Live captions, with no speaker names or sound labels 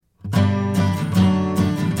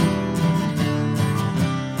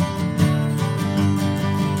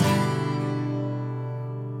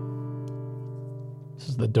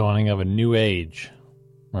dawning of a new age,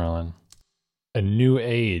 Merlin. A new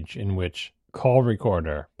age in which Call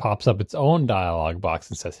Recorder pops up its own dialog box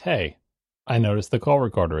and says, hey, I noticed the call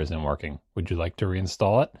recorder isn't working. Would you like to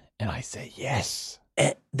reinstall it? And I say, yes.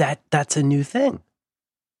 That's a new thing.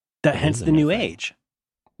 Hence the new age.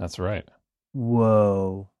 That's right.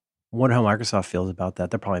 Whoa. Wonder how Microsoft feels about that.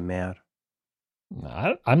 They're probably mad.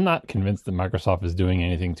 I'm not convinced that Microsoft is doing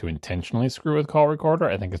anything to intentionally screw with Call Recorder.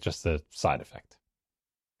 I think it's just a side effect.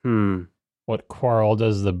 What quarrel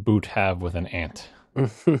does the boot have with an ant?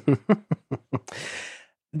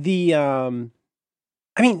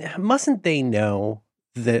 Mustn't they know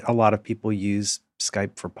that a lot of people use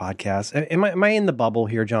Skype for podcasts? Am I in the bubble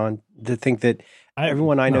here, John, to think that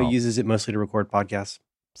everyone I know uses it mostly to record podcasts?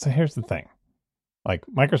 So here's the thing. Like,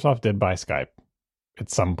 Microsoft did buy Skype at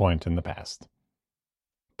some point in the past.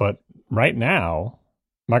 But right now,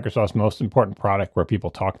 Microsoft's most important product where people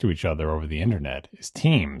talk to each other over the internet is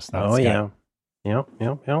Teams, not Skype. Yeah.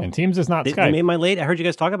 And Teams is not Skype. They made my lady, I heard you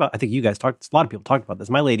guys talk about, I think you guys talked, a lot of people talked about this.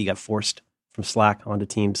 My lady got forced from Slack onto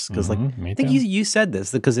Teams because I think you said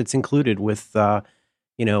this because it's included with, Whole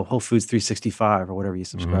Foods 365 or whatever you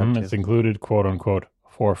subscribe to. It's included, quote unquote,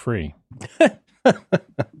 for free.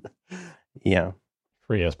 Yeah.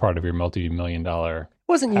 Free as part of your multi-million-dollar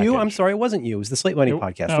Wasn't package. you? I'm sorry, it wasn't you. It was the Slate Money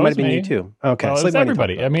podcast. No, It might have been you too. Okay, well, Slate it's Money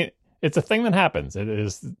everybody. podcast. I mean, it's a thing that happens. It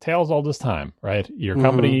is tales all this time, right? Your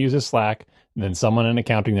company uses Slack, and then someone in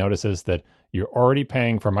accounting notices that you're already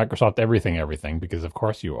paying for Microsoft everything, because of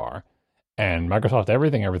course you are. And Microsoft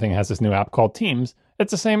everything has this new app called Teams.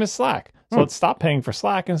 It's the same as Slack. So let's stop paying for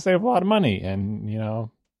Slack and save a lot of money. And,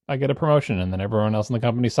 I get a promotion, and then everyone else in the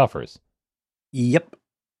company suffers. Yep.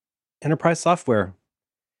 Enterprise software.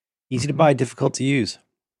 Easy to buy, difficult to use.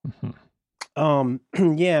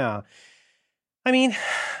 Yeah. I mean,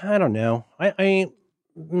 I don't know.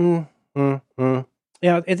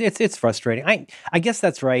 Yeah, it's frustrating. I guess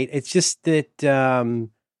that's right. It's just that,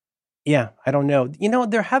 I don't know.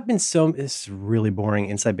 There have been it's really boring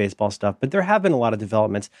inside baseball stuff, but there have been a lot of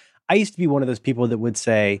developments. I used to be one of those people that would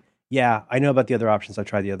say, yeah, I know about the other options. I've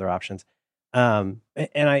tried the other options. And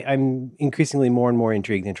I'm increasingly more and more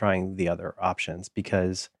intrigued in trying the other options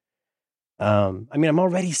because, I'm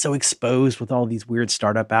already so exposed with all these weird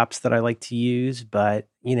startup apps that I like to use, but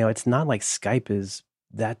it's not like Skype is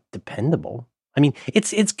that dependable. I mean,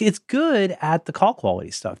 it's good at the call quality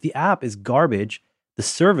stuff. The app is garbage. The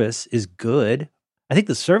service is good. I think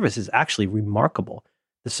the service is actually remarkable.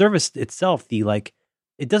 The service itself, it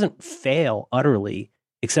doesn't fail utterly,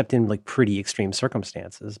 except in pretty extreme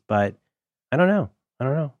circumstances. But I don't know.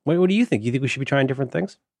 What do you think? You think we should be trying different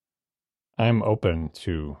things? I'm open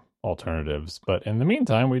to alternatives, but in the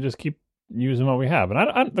meantime, we just keep using what we have.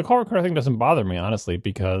 And the call recorder thing doesn't bother me, honestly,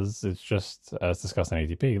 because it's just, as discussed in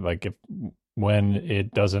ATP, when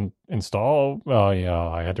it doesn't install,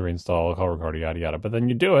 I had to reinstall a call recorder, yada, yada. But then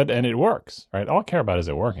you do it and it works, right? All I care about is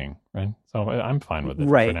it working, right? So I'm fine with it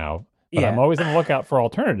for now. But I'm always on the lookout for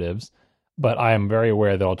alternatives, but I am very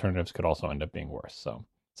aware that alternatives could also end up being worse. So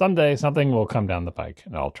someday something will come down the pike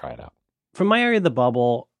and I'll try it out. From my area of the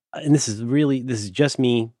bubble, and this is just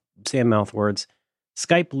me, Sam Mouthwords,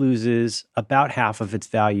 Skype loses about half of its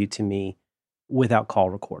value to me without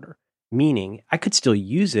call recorder. Meaning, I could still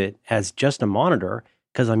use it as just a monitor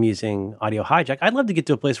because I'm using Audio Hijack. I'd love to get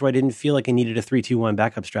to a place where I didn't feel like I needed a 3-2-1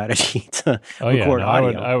 backup strategy to record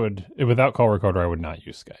audio. I would, without call recorder, I would not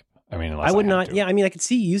use Skype. Unless I would not. To. Yeah, I could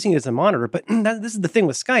see using it as a monitor, but this is the thing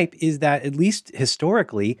with Skype is that at least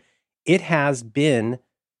historically, it has been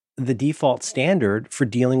the default standard for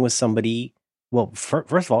dealing with somebody. Well,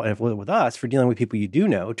 first of all, with us, for dealing with people you do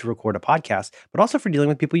know to record a podcast, but also for dealing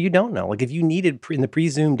with people you don't know. Like if you needed, in the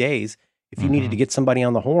pre-Zoom days, if you needed to get somebody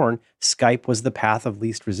on the horn, Skype was the path of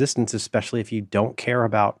least resistance, especially if you don't care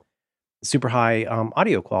about super high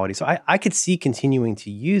audio quality. So I could see continuing to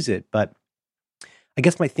use it, but I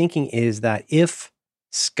guess my thinking is that if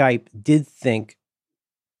Skype did think,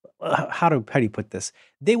 how do you put this?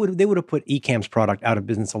 They would have put Ecamm's product out of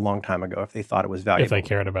business a long time ago if they thought it was valuable. If they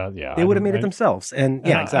cared about, they would have made it themselves. And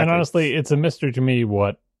exactly. And honestly, it's a mystery to me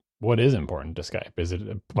what is important to Skype. Is it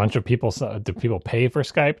a bunch of people? Do people pay for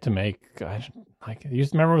Skype to make? I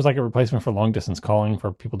used to remember it was like a replacement for long distance calling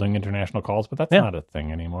for people doing international calls, but that's not a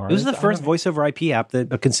thing anymore. It was the first voice over IP app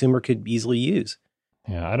that a consumer could easily use.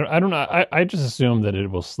 Yeah, I don't know. I just assume that it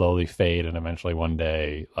will slowly fade, and eventually one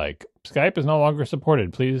day, Skype is no longer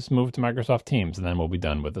supported. Please move to Microsoft Teams, and then we'll be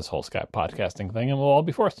done with this whole Skype podcasting thing, and we'll all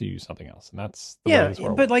be forced to use something else. And that's the way this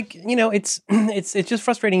world but works. it's just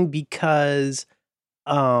frustrating because,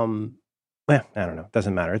 I don't know. It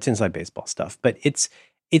doesn't matter. It's inside baseball stuff, but it's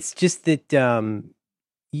just that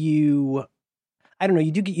I don't know,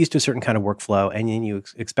 you do get used to a certain kind of workflow, and then you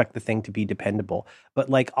expect the thing to be dependable. But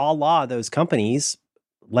like a la those companies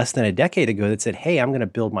less than a decade ago that said, hey, I'm going to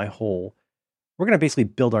build we're going to basically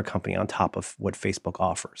build our company on top of what Facebook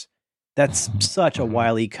offers. That's such a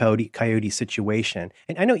Wile E. Coyote situation.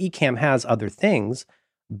 And I know Ecamm has other things,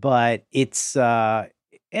 but it's, I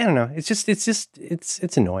don't know.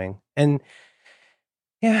 It's annoying. And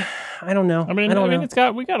yeah, I don't know. I mean,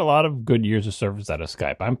 we got a lot of good years of service out of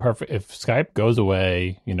Skype. I'm perfect. If Skype goes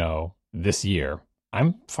away, this year,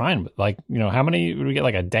 I'm fine. But how many would we get?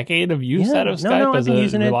 Like a decade of use out of Skype as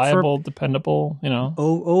a reliable, dependable,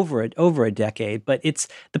 over a decade. But it's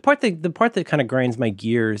the part that kind of grinds my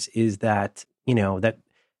gears is that that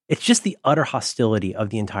it's just the utter hostility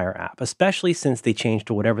of the entire app, especially since they changed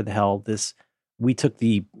to whatever the hell this. We took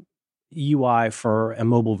the UI for a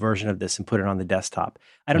mobile version of this and put it on the desktop.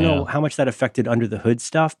 I don't know how much that affected under the hood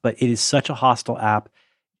stuff, but it is such a hostile app.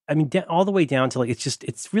 I mean, all the way down to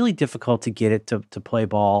it's really difficult to get it to play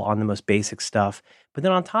ball on the most basic stuff. But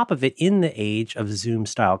then on top of it, in the age of Zoom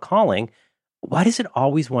style calling, why does it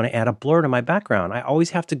always want to add a blur to my background? I always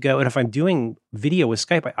have to go, and if I'm doing video with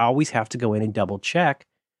Skype, I always have to go in and double check.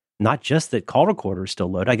 Not just that call recorder is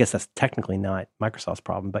still loaded. I guess that's technically not Microsoft's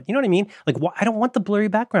problem, but you know what I mean? Like, I don't want the blurry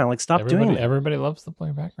background. Like, stop doing that. Everybody loves the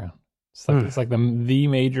blurry background. It's like the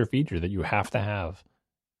major feature that you have to have.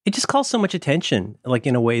 It just calls so much attention, like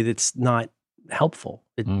in a way that's not helpful.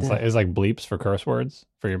 It's like bleeps for curse words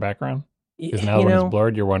for your background. Because now when it's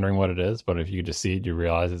blurred, you're wondering what it is. But if you just see it, you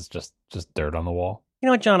realize it's just dirt on the wall. You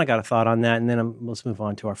know what, John? I got a thought on that, and then let's move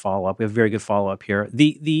on to our follow up. We have a very good follow up here.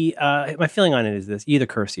 My feeling on it is this: you either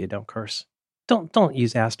curse or you don't curse. Don't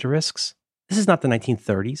use asterisks. This is not the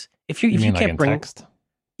 1930s. If you can't bring text,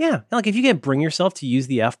 like if you can't bring yourself to use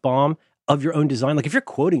the F-bomb of your own design, like if you're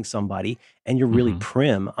quoting somebody and you're really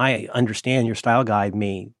prim, I understand your style guide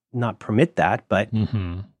may not permit that, but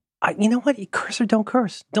you know what? You curse or don't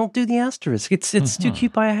curse. Don't do the asterisk. It's too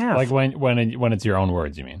cute by a half. Like when it's your own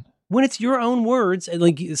words, you mean? When it's your own words,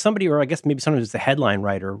 like somebody, or I guess maybe sometimes it's the headline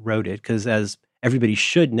writer wrote it, because as everybody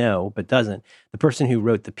should know but doesn't, the person who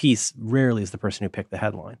wrote the piece rarely is the person who picked the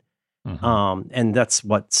headline. And that's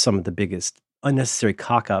what some of the biggest unnecessary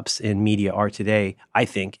cock-ups in media are today, I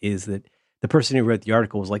think, is that the person who wrote the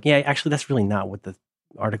article was like, yeah, actually, that's really not what the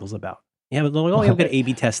article's about. Yeah, but like, I'm going to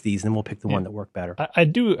A/B test these, and then we'll pick the one that worked better. I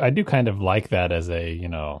do kind of like that as a,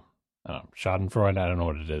 Schadenfreude. I don't know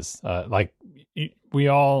what it is. We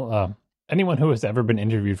all, anyone who has ever been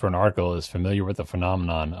interviewed for an article is familiar with the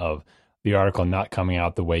phenomenon of the article not coming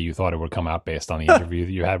out the way you thought it would come out based on the interview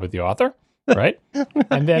that you had with the author, right?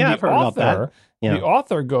 And then the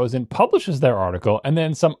author goes and publishes their article, and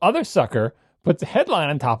then some other sucker puts a headline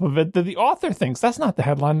on top of it that the author thinks that's not the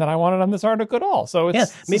headline that I wanted on this article at all. So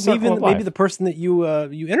it's maybe the person that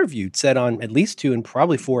you interviewed said on at least 2 and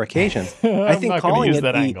probably 4 occasions. I think calling it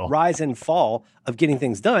the angle. Rise and fall of getting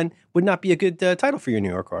things done would not be a good title for your New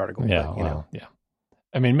Yorker article. Yeah, but, yeah.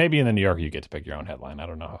 I mean, maybe in the New Yorker you get to pick your own headline. I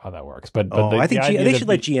don't know how that works, but I think they should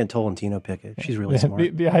let Gian Tolentino pick it. She's really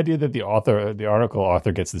smart. The idea that the article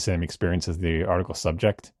author gets the same experience as the article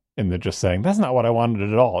subject. And they're just saying, that's not what I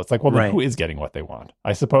wanted at all. It's like, well, then who is getting what they want?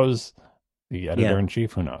 I suppose the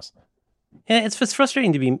editor-in-chief, who knows? Yeah, it's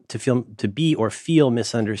frustrating to feel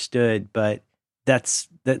misunderstood, but that's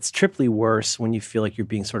triply worse when you feel like you're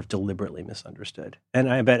being sort of deliberately misunderstood.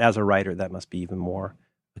 And I bet as a writer, that must be even more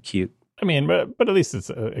acute. I mean, but at least it's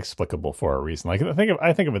explicable for a reason. Like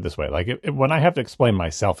I think of it this way: like when I have to explain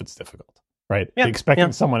myself, it's difficult. Right. Yeah,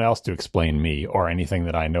 expecting someone else to explain me or anything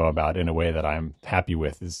that I know about in a way that I'm happy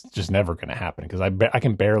with is just never going to happen, because I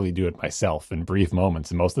can barely do it myself in brief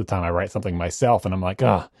moments. And most of the time I write something myself and I'm like,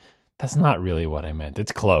 that's not really what I meant.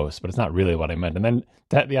 It's close, but it's not really what I meant. And then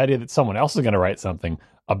the idea that someone else is going to write something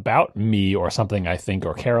about me or something I think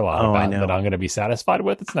or care a lot about that I'm going to be satisfied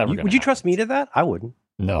with, it's never going to happen. Would you trust me to that? I wouldn't.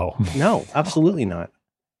 No, absolutely not.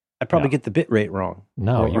 I'd probably get the bit rate wrong.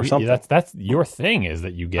 No, or something. That's your thing, is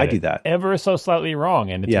that you get do that ever so slightly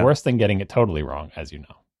wrong, and it's worse than getting it totally wrong, as you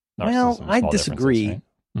know. Well, I disagree, right?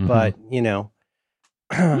 But you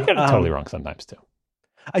get it totally wrong sometimes too.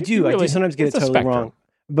 I do sometimes get it totally wrong.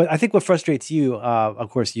 But I think what frustrates you,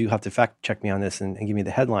 of course, you have to fact check me on this and give me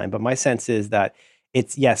the headline. But my sense is that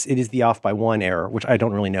it is the off by 1 error, which I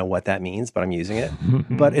don't really know what that means, but I'm using it.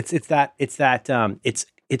 But it's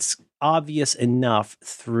obvious enough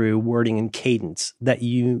through wording and cadence that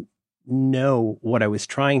you know what I was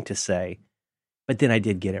trying to say, but then I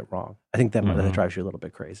did get it wrong. I think that drives you a little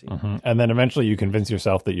bit crazy. And then eventually you convince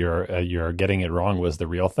yourself that you're getting it wrong was the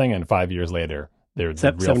real thing, and 5 years later, the real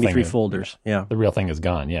 73 folders. Yeah, the real thing is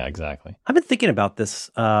gone. Yeah, exactly. I've been thinking about this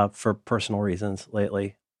for personal reasons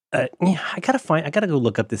lately. Yeah, I gotta go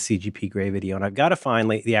look up the CGP Grey video, and I've got to find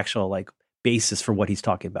like the actual like basis for what he's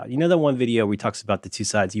talking about. You know, that one video where he talks about the two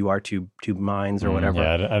sides, you are two minds or whatever.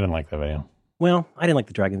 Yeah, I didn't like that video. Well, I didn't like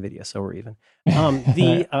the Dragon video, so we're even. We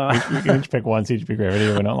can pick one CGP Grey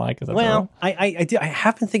video we don't like. Well, I do. I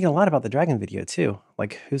have been thinking a lot about the Dragon video too.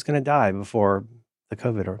 Like, who's going to die before the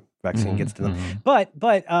COVID or vaccine gets to them? But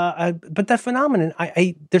that phenomenon,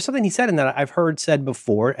 there's something he said in that I've heard said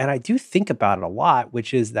before, and I do think about it a lot,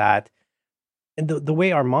 which is that the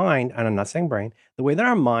way our mind, and I'm not saying brain, the way that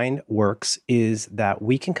our mind works is that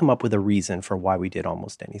we can come up with a reason for why we did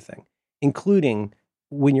almost anything, including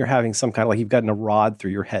when you're having some kind of like you've gotten a rod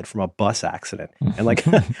through your head from a bus accident, and like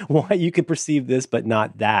why you could perceive this but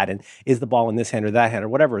not that, and is the ball in this hand or that hand or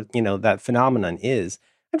whatever, you know, that phenomenon is.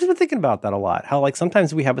 I've just been thinking about that a lot. How like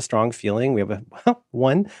sometimes we have a strong feeling,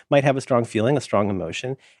 one might have a strong feeling, a strong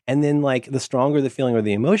emotion, and then like the stronger the feeling or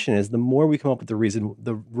the emotion is, the more we come up with the reason,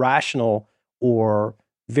 the rational or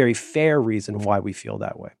very fair reason why we feel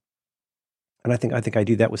that way. And I think I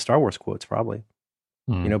do that with Star Wars quotes probably.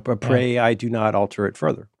 You know, but pray I do not alter it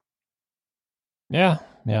further. Yeah.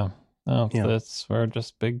 That's we're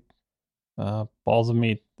just big balls of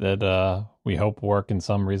meat that we hope work in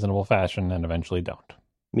some reasonable fashion and eventually don't.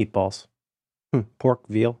 Meatballs, pork,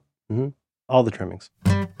 veal, all the trimmings.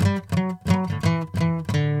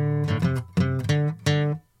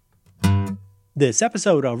 This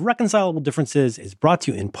episode of Reconcilable Differences is brought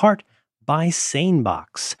to you in part by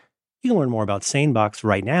SaneBox. You can learn more about SaneBox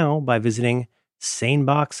right now by visiting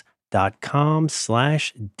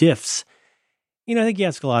sanebox.com/diffs. You know, I think you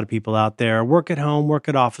ask a lot of people out there, work at home, work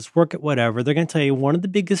at office, work at whatever. They're going to tell you one of the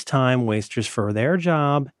biggest time wasters for their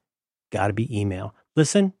job got to be email.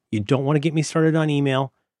 Listen, you don't want to get me started on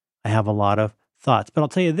email. I have a lot of thoughts, but I'll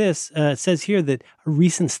tell you this. It says here that a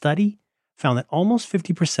recent study found that almost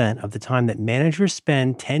 50% of the time that managers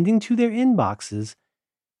spend tending to their inboxes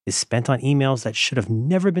is spent on emails that should have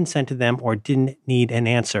never been sent to them or didn't need an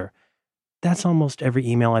answer. That's almost every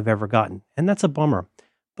email I've ever gotten, and that's a bummer.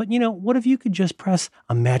 But you know, what if you could just press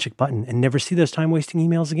a magic button and never see those time-wasting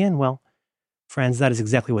emails again? Well, friends, that is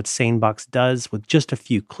exactly what SaneBox does. With just a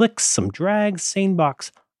few clicks, some drags, SaneBox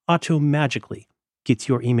auto-magically gets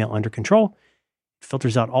your email under control. It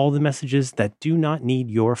filters out all the messages that do not need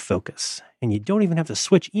your focus. And you don't even have to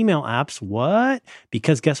switch email apps. What?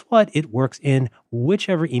 Because guess what? It works in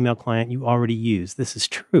whichever email client you already use. This is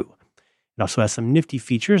true. It also has some nifty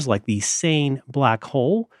features like the Sane Black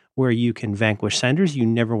Hole, where you can vanquish senders you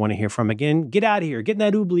never want to hear from again. Get out of here. Get in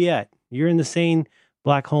that oubliette. You're in the Sane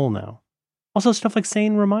Black Hole now. Also, stuff like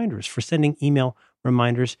Sane Reminders for sending email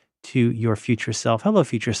reminders to your future self. Hello,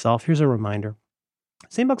 future self. Here's a reminder.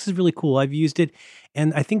 SaneBox is really cool. I've used it.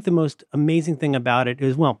 And I think the most amazing thing about it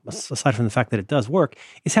is, well, aside from the fact that it does work,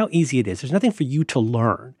 is how easy it is. There's nothing for you to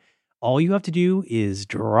learn. All you have to do is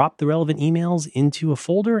drop the relevant emails into a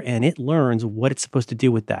folder and it learns what it's supposed to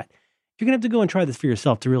do with that. You're going to have to go and try this for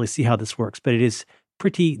yourself to really see how this works, but it is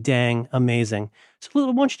pretty dang amazing. So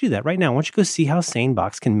why don't you do that right now? Why don't you go see how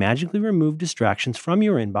SaneBox can magically remove distractions from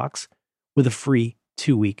your inbox with a free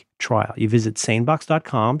 2-week trial. You visit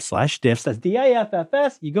sanebox.com/diffs. That's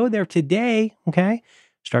DIFFS. You go there today, okay?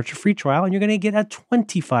 Start your free trial and you're going to get a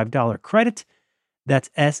 $25 credit. That's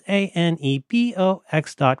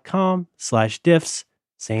sanebox.com/diffs.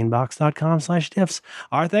 sanebox.com/diffs.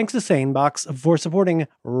 Our thanks to SaneBox for supporting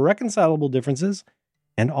Reconcilable Differences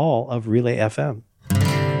and all of Relay FM.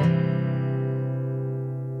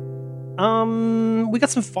 We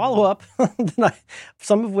got some follow-up,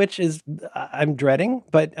 some of which is I'm dreading,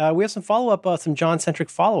 but we have some follow-up, some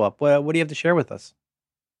John-centric follow-up. What do you have to share with us?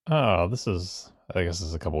 Oh, I guess this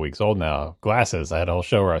is a couple weeks old now. Glasses. I had a whole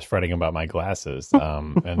show where I was fretting about my glasses.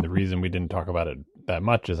 And the reason we didn't talk about it that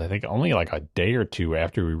much is I think only like a day or two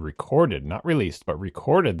after we recorded, not released, but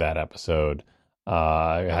recorded that episode,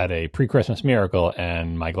 I had a pre-Christmas miracle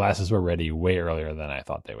and my glasses were ready way earlier than I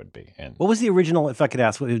thought they would be. And what was the original, if I could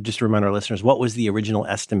ask, just to remind our listeners, what was the original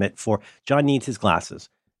estimate for John needs his glasses?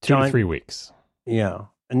 2 to 3 weeks. Yeah.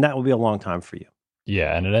 And that will be a long time for you.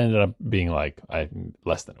 Yeah, and it ended up being like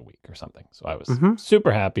less than a week or something. So I was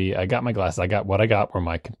super happy. I got my glasses. What I got were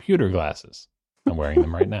my computer glasses. I'm wearing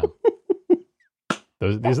them right now.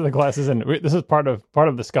 These are the glasses, and this is part of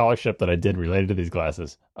the scholarship that I did related to these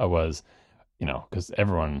glasses. I was, because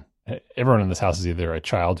everyone in this house is either a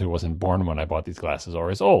child who wasn't born when I bought these glasses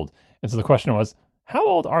or is old. And so the question was, how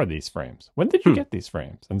old are these frames? When did you get these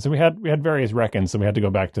frames? And so we had various reckons, so we had to go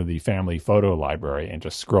back to the family photo library and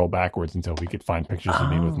just scroll backwards until we could find pictures of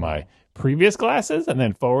me with my previous glasses, and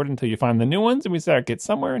then forward until you find the new ones, and we said, get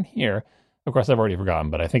somewhere in here. Of course, I've already forgotten,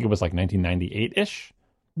 but I think it was like 1998-ish.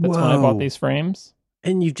 That's when I bought these frames.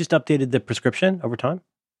 And you've just updated the prescription over time?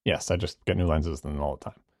 Yes, I just get new lenses in them all the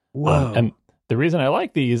time. Whoa. And the reason I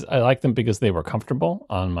like these, I like them because they were comfortable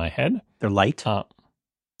on my head. They're light?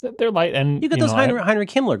 They're light, and you got those Heinrich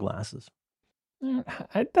Himmler glasses.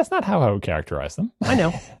 That's not how I would characterize them. I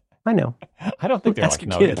know. I don't think they're Ask like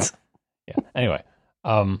your kids. Yeah. Anyway,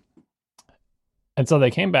 and so they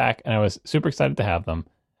came back, and I was super excited to have them,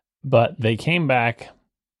 but they came back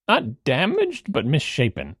not damaged, but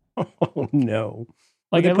misshapen. Oh no!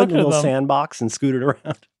 Like they I put in a little them, sandbox and scooted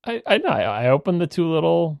around. I know. I opened the two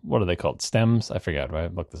little, what are they called? Stems? I forget. I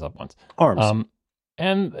looked this up once. Arms.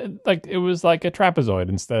 And like it was like a trapezoid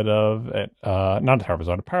instead of not a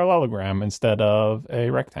trapezoid, a parallelogram instead of a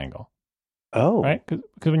rectangle. Oh, right.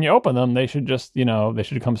 Because when you open them, they should just they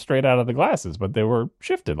should come straight out of the glasses, but they were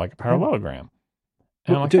shifted like a parallelogram.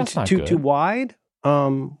 And I'm like, that's not good. Too wide,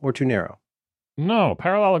 or too narrow? No,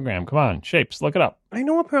 parallelogram. Come on, shapes. Look it up. I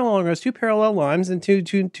know what parallelogram is. Two parallel lines and two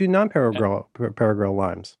non-parallel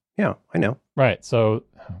lines. Yeah, I know. Right. So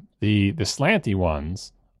the slanty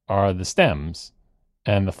ones are the stems,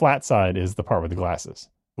 and the flat side is the part with the glasses.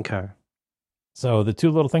 Okay. So the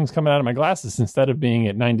two little things coming out of my glasses, instead of being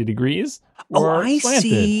at 90 degrees, were slanted.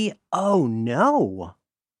 See. Oh no.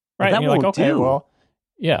 Right. Well, and you're like, okay, well,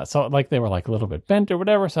 yeah. So like they were like a little bit bent or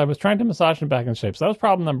whatever. So I was trying to massage them back in shape. So that was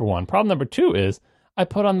problem number one. Problem number two is I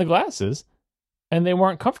put on the glasses and they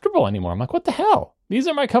weren't comfortable anymore. I'm like, what the hell? These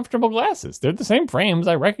are my comfortable glasses. They're the same frames.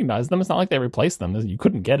 I recognize them. It's not like they replaced them. You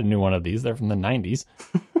couldn't get a new one of these. They're from the 90s.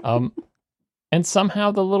 And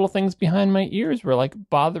somehow the little things behind my ears were like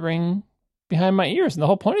bothering behind my ears. And the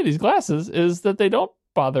whole point of these glasses is that they don't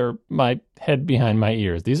bother my head behind my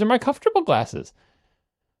ears. These are my comfortable glasses.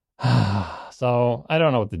 So I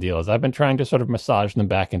don't know what the deal is. I've been trying to sort of massage them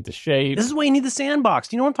back into shape. This is why you need the sandbox.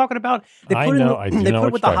 Do you know what I'm talking about? They put They put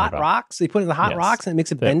it with the hot rocks. They put it in the hot rocks and it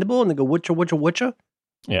makes it bendable and they go wutcha.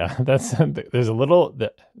 Yeah, there's a little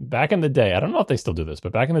back in the day. I don't know if they still do this,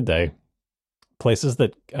 but back in the day, places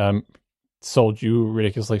that sold you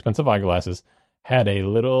ridiculously expensive eyeglasses had a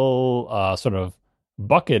little sort of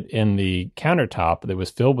bucket in the countertop that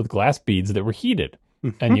was filled with glass beads that were heated.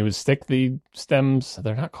 And you would stick the stems.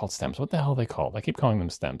 They're not called stems. What the hell are they called? I keep calling them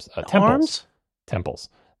stems. Temples. Arms? Temples.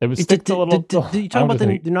 They would stick the little. You talking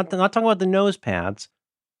about You're not talking about the nose pads.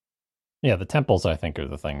 Yeah, the temples, I think, are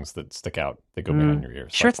the things that stick out that go behind your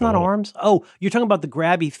ears. Sure, like it's not arms? Oh, you're talking about the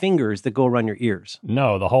grabby fingers that go around your ears.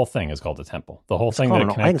 No, the whole thing is called a temple. The whole thing that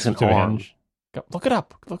connects to a hinge. Look it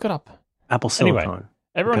up. Apple silicone. Anyway,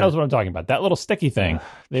 everyone knows what I'm talking about. That little sticky thing,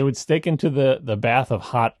 they would stick into the bath of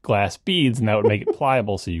hot glass beads, and that would make it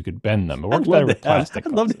pliable so you could bend them. It works better with plastic.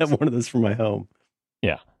 I'd love to have one of those for my home.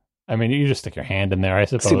 Yeah. I mean, you just stick your hand in there, I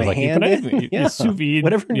suppose. Like you sous vide.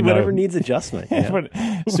 Whatever needs adjustment.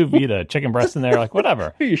 Yeah. Sous vide a chicken breast in there, like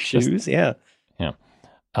whatever. Your shoes, yeah. Yeah.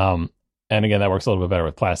 And again, that works a little bit better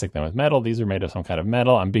with plastic than with metal. These are made of some kind of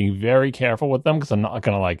metal. I'm being very careful with them because I'm not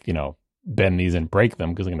going to bend these and break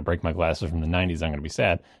them because I'm going to break my glasses from the 90s. I'm going to be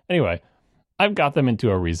sad. Anyway, I've got them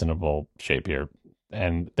into a reasonable shape here,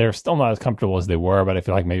 and they're still not as comfortable as they were, but I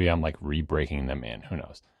feel like maybe I'm like re-breaking them in. Who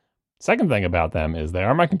knows? Second thing about them is they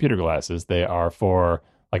are my computer glasses. They are for,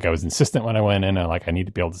 like, I was insistent when I went in, and I need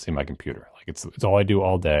to be able to see my computer. Like it's all I do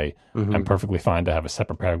all day. Mm-hmm. I'm perfectly fine to have a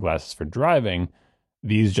separate pair of glasses for driving.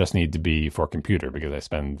 These just need to be for computer because I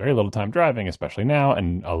spend very little time driving, especially now,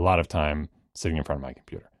 and a lot of time sitting in front of my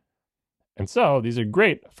computer. And so these are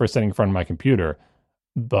great for sitting in front of my computer,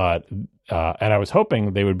 but and I was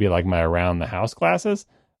hoping they would be like my around the house glasses,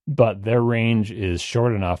 but their range is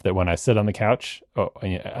short enough that when I sit on the couch,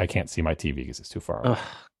 I can't see my TV because it's too far away.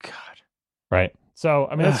 Oh God! Right. So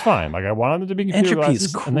I mean, that's fine. Like I wanted them to be computer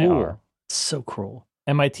glasses, and they are. It's so cruel.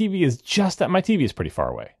 And my TV is pretty far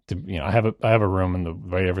away. I have a room, and the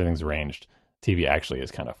way everything's arranged, TV actually is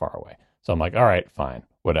kind of far away. So I'm like, all right, fine,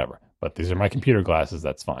 whatever. But these are my computer glasses.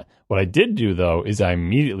 That's fine. What I did do, though, is I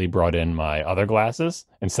immediately brought in my other glasses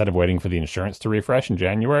instead of waiting for the insurance to refresh in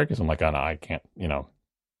January because I'm like, oh, no, I can't,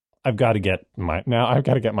 I've got to get my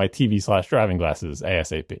TV/driving glasses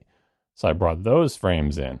ASAP. So I brought those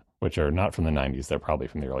frames in, which are not from the 90s. They're probably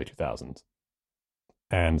from the early 2000s.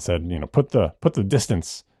 And said, put the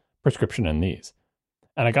distance prescription in these.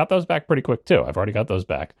 And I got those back pretty quick, too. I've already got those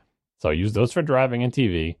back. So I used those for driving and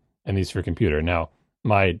TV and these for computer. Now,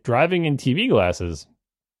 my driving and TV glasses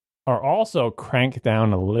are also cranked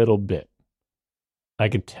down a little bit. I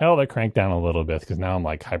could tell they're cranked down a little bit because now I'm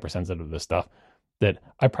like hypersensitive to this stuff. That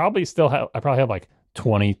I probably have like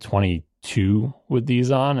 20/22 with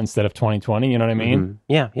these on instead of 20/20. You know what I mean?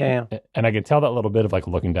 Mm-hmm. Yeah. And I could tell that little bit of like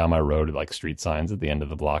looking down my road at like street signs at the end of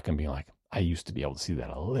the block and being like, I used to be able to see that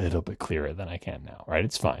a little bit clearer than I can now. Right?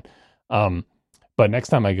 It's fine. But But next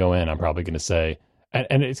time I go in, I'm probably going to say,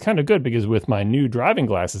 and it's kind of good because with my new driving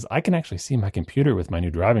glasses, I can actually see my computer with my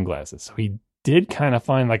new driving glasses. So he did kind of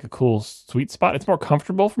find like a cool sweet spot. It's more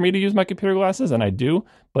comfortable for me to use my computer glasses, and I do.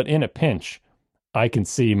 But in a pinch, I can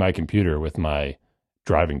see my computer with my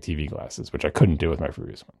driving TV glasses, which I couldn't do with my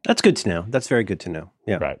previous one. That's good to know. That's very good to know.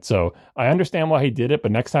 Yeah. Right. So I understand why he did it,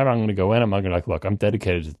 but next time I'm going to go in, I'm going to like, look, I'm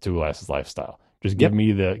dedicated to the two glasses lifestyle. Just give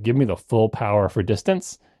me the full power for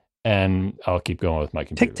distance, and I'll keep going with my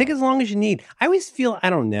computer. Take as long as you need. I always feel,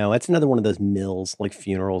 I don't know, that's another one of those mills like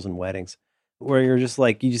funerals and weddings where you're just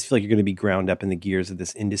like, you just feel like you're going to be ground up in the gears of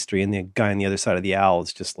this industry, and the guy on the other side of the aisle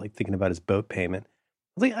is just like thinking about his boat payment.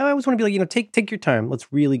 Like, I always want to be like, take your time.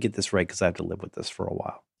 Let's really get this right because I have to live with this for a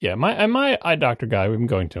while. Yeah, my eye doctor guy, we've been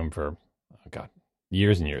going to him for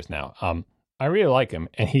years and years now. I really like him,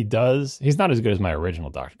 and he's not as good as my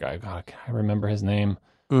original doctor guy. God, can I remember his name?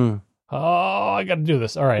 Oh, I got to do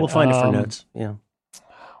this. All right, we'll find it for notes. Yeah.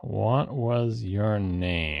 What was your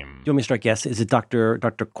name? Do you want me to start guessing? Is it Dr.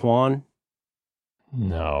 Kwan?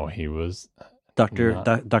 No, he was Dr.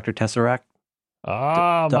 Tesseract.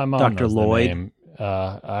 My mom Dr. knows Lloyd. The name.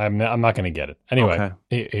 I'm not going to get it. Anyway,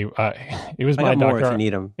 okay. he was I my got doctor. more if you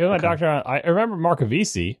need him. He was my doctor. I remember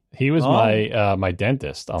Marcovici. He was my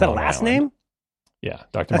dentist. Is that a last name? Yeah,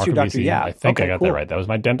 Dr. That's Marcovici. your doctor, yeah. I think Okay, I got cool. that right. That was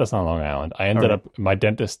my dentist on Long Island. I ended up my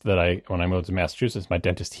dentist when I moved to Massachusetts. My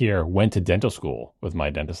dentist here went to dental school with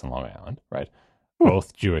my dentist on Long Island. Right,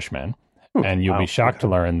 both Jewish men. And you'll be shocked to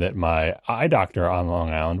learn that my eye doctor on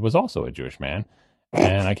Long Island was also a Jewish man.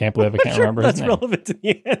 And I can't believe I can't remember his name. That's relevant to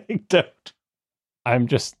the anecdote. I'm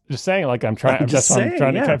just saying, like, if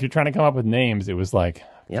you're trying to come up with names, it was like,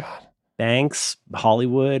 yep. Banks,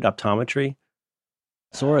 Hollywood, optometry.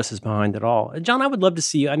 Soros is behind it all. John, I would love to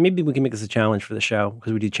see you. Maybe we can make this a challenge for the show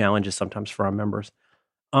because we do challenges sometimes for our members.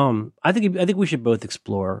 I think we should both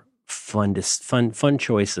explore fun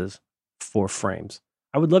choices for frames.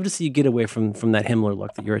 I would love to see you get away from that Himmler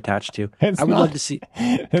look that you're attached to. I would love to see.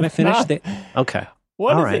 Can I finish? Okay.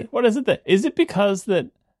 What is it?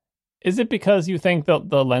 Is it because you think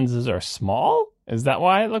the lenses are small? Is that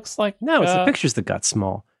why it looks like? No, it's the pictures that got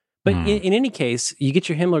small. But in any case, you get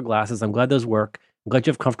your Himmler glasses. I'm glad those work. I'm glad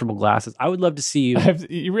you have comfortable glasses. I would love to see you.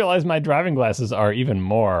 You realize my driving glasses are even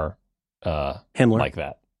more Himmler like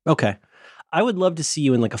that. Okay. I would love to see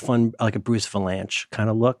you in like a Bruce Valanche kind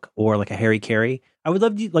of look, or like a Harry Carey. I would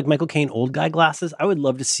love to, like Michael Caine old guy glasses. I would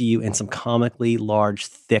love to see you in some comically large,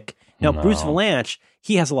 thick. Now, Bruce Valanche,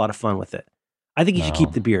 he has a lot of fun with it. I think he should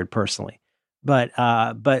keep the beard personally, but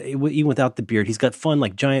even without the beard, he's got fun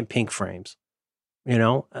like giant pink frames. You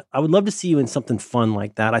know, I would love to see you in something fun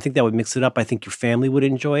like that. I think that would mix it up. I think your family would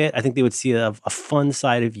enjoy it. I think they would see a fun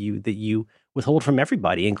side of you that you withhold from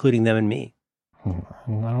everybody, including them and me. I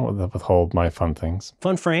don't withhold my fun things.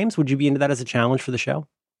 Fun frames? Would you be into that as a challenge for the show?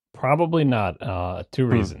 Probably not. Two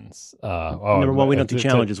reasons. Number one, we don't do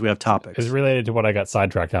challenges. We have topics. It's related to what I got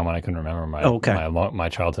sidetracked on when I couldn't remember my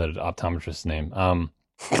childhood optometrist's name.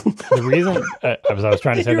 The reason I was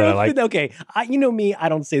trying to say that I like. Okay, you know me. I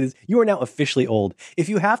don't say this. You are now officially old. If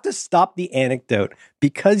you have to stop the anecdote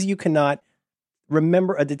because you cannot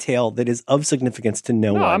remember a detail that is of significance to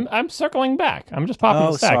no one. I'm circling back. I'm just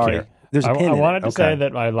popping the stack here. There's a pin I wanted to say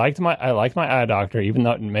that I liked my eye doctor, even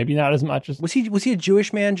though maybe not as much as was he a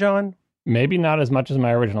Jewish man, John? Maybe not as much as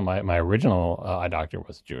my original. My original eye doctor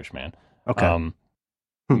was a Jewish man. Okay.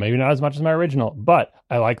 Maybe not as much as my original, but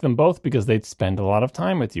I like them both because they'd spend a lot of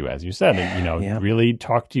time with you, as you said, and really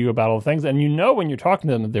talk to you about all the things. And when you're talking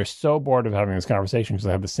to them, they're so bored of having this conversation because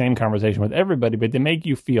they have the same conversation with everybody, but they make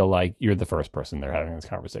you feel like you're the first person they're having this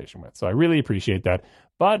conversation with. So I really appreciate that.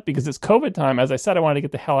 But because it's COVID time, as I said, I wanted to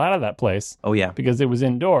get the hell out of that place. Oh yeah, because it was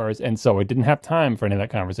indoors, and so I didn't have time for any of that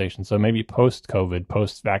conversation. So maybe post-COVID,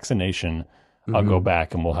 post-vaccination, I'll go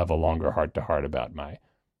back and we'll have a longer heart-to-heart about my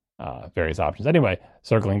various options. Anyway,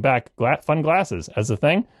 circling back, fun glasses as a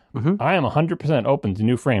thing. I am 100% open to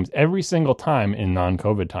new frames every single time in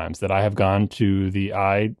non-COVID times that I have gone to the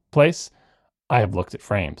eye place. I have looked at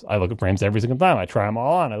frames. I look at frames every single time. I try them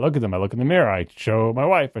all on. I look at them. I look in the mirror. I show my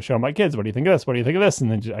wife. I show my kids. What do you think of this? What do you think of this? And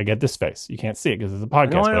then I get this face. You can't see it because it's a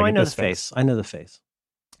podcast. I know the face. I know the face.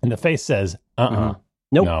 And the face says,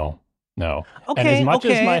 Nope. No. Okay, and as much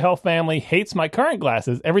as my whole family hates my current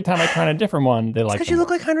glasses, every time I try on a different one, they like them. Because you look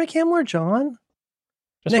like Heinrich Himmler, John.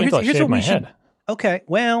 Just wait till I shave my head. Okay,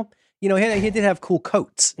 well, he did have cool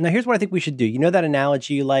coats. Now, here's what I think we should do. You know that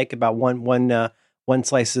analogy you like about one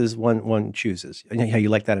slices, one chooses. You know how you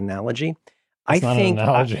like that analogy? It's not an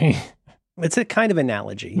analogy. It's a kind of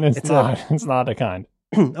analogy. It's not a kind.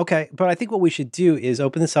 Okay, but I think what we should do is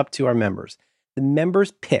open this up to our members. The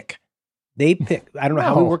members pick They pick. I don't know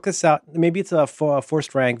how we No. work this out. Maybe it's a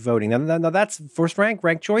forced rank voting. Now that's forced rank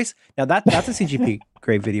choice. Now that's a CGP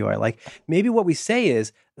grade video I like. Maybe what we say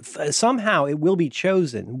is somehow it will be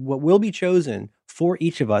chosen. What will be chosen for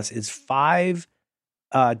each of us is 5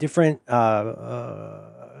 different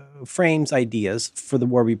frames ideas for the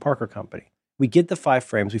Warby Parker Company. We get the 5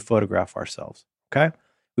 frames. We photograph ourselves. Okay,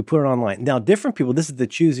 we put it online. Now, different people. This is the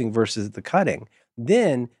choosing versus the cutting.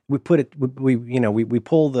 Then we put it. We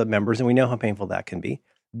pull the members, and we know how painful that can be.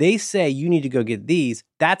 They say you need to go get these.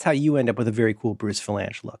 That's how you end up with a very cool Bruce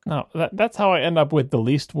Valanche look. No, that's how I end up with the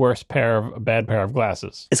least worst bad pair of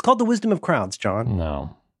glasses. It's called the wisdom of crowds, John.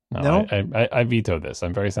 No. No? I veto this.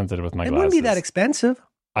 I'm very sensitive with my glasses. It wouldn't be that expensive.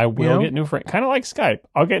 I will get new frames, kind of like Skype.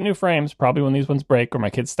 I'll get new frames probably when these ones break or my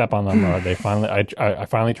kids step on them, or they finally. I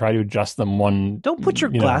finally try to adjust them one. Don't put your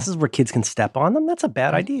glasses where kids can step on them. That's a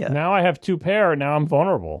bad idea. Now I have 2 pair. Now I'm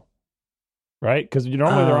vulnerable, right? Because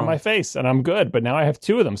normally they're on my face and I'm good, but now I have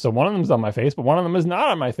 2 of them. So one of them's on my face, but one of them is not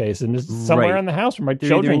on my face, and it's somewhere in the house where my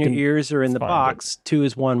children. Either in your ears or in the box. 2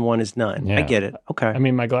 is 1, 1 is none. Yeah. I get it. Okay. I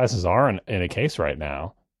mean, my glasses are in a case right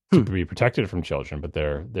now to be protected from children, but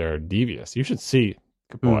they're devious. You should see.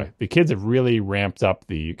 Good boy. The kids have really ramped up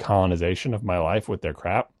the colonization of my life with their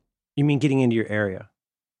crap. You mean getting into your area?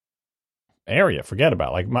 Forget about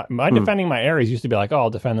it. Like my defending my areas used to be like, oh, I'll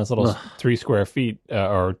defend this little 3 square feet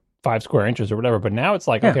or 5 square inches or whatever. But now it's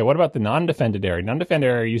like, okay, what about the non-defended area? Non-defended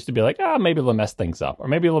area used to be like, maybe they'll mess things up or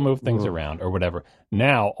maybe they'll move things around or whatever.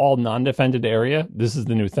 Now, all non-defended area, this is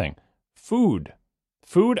the new thing. Food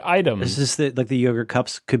items. Is this like the yogurt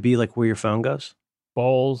cups could be like where your phone goes?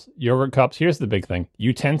 Bowls, yogurt cups. Here's the big thing.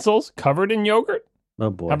 Utensils covered in yogurt. Oh,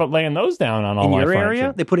 boy. How about laying those down on all my furniture? In your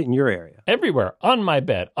area? They put it in your area. Everywhere. On my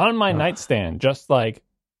bed. On my nightstand. Just like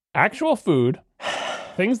actual food,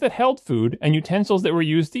 things that held food, and utensils that were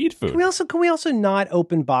used to eat food. Can we also not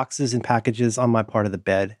open boxes and packages on my part of the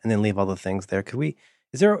bed and then leave all the things there? Could we?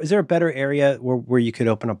 Is there a better area where you could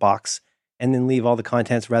open a box and then leave all the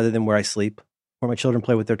contents rather than where I sleep, where my children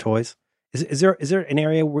play with their toys? Is there an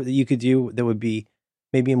area where that you could do that would be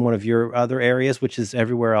maybe in one of your other areas, which is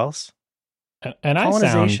everywhere else? And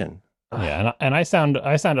colonization. I sound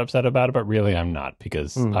upset about it, but really I'm not,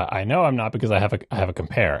 because I know I'm not, because I have a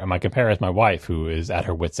compare, and my compare is my wife, who is at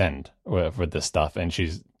her wit's end for this stuff, and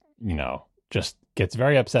she's just gets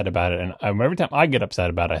very upset about it. And every time I get upset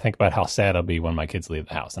about it, I think about how sad I'll be when my kids leave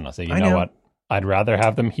the house, and I'll say, you know what, I'd rather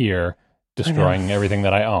have them here destroying everything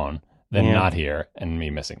that I own than not here and me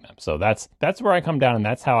missing them. So that's where I come down, and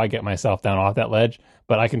that's how I get myself down off that ledge.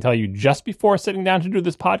 But I can tell you, just before sitting down to do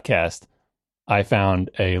this podcast, I found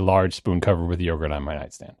a large spoon covered with yogurt on my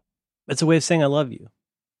nightstand. It's a way of saying I love you.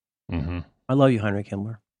 Mm-hmm. I love you, Heinrich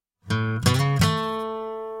Himmler.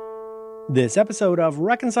 This episode of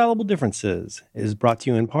Reconcilable Differences is brought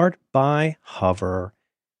to you in part by Hover.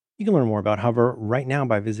 You can learn more about Hover right now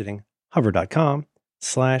by visiting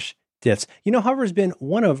hover.com/diffs. Hover has been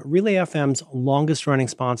one of Relay FM's longest running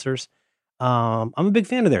sponsors. I'm a big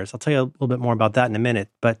fan of theirs. I'll tell you a little bit more about that in a minute,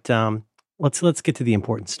 but let's get to the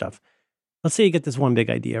important stuff. Let's say you get this one big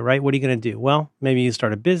idea, right? What are you going to do? Well, maybe you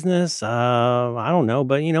start a business. I don't know,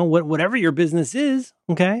 but whatever your business is,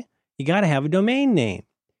 okay, you got to have a domain name.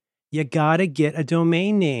 You got to get a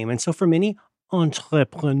domain name. And so for many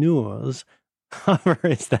entrepreneurs, Hover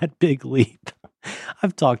is that big leap.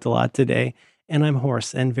 I've talked a lot today, and I'm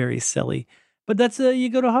hoarse and very silly. But that's you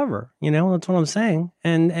go to Hover, that's what I'm saying.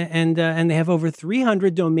 And they have over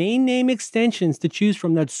 300 domain name extensions to choose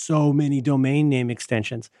from. That's so many domain name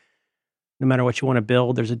extensions. No matter what you want to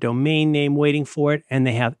build, there's a domain name waiting for it, and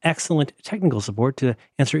they have excellent technical support to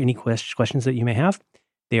answer any questions that you may have.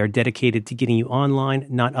 They are dedicated to getting you online,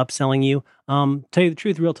 not upselling you. Tell you the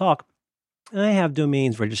truth, real talk. I have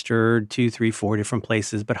domains registered 2, 3, 4 different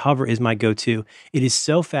places, but Hover is my go-to. It is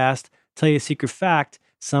so fast. Tell you a secret fact.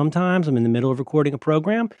 Sometimes I'm in the middle of recording a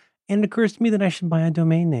program, and it occurs to me that I should buy a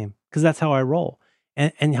domain name, because that's how I roll.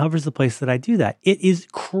 And Hover's the place that I do that. It is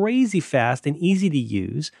crazy fast and easy to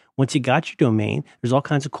use. Once you got your domain, there's all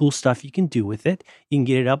kinds of cool stuff you can do with it. You can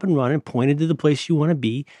get it up and running, pointed to the place you want to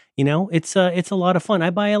be. It's a lot of fun. I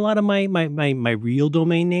buy a lot of my real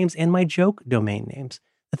domain names and my joke domain names.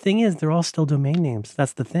 The thing is, they're all still domain names.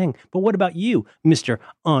 That's the thing. But what about you, Mr.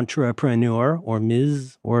 Entrepreneur, or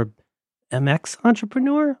Ms. or MX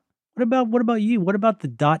Entrepreneur? What about you? What about the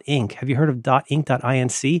 .inc? Have you heard of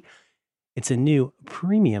 .inc.inc? It's a new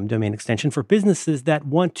premium domain extension for businesses that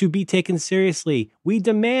want to be taken seriously. We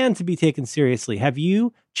demand to be taken seriously. Have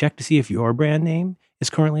you checked to see if your brand name is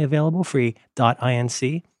currently available for a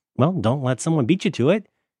 .inc? Well, don't let someone beat you to it.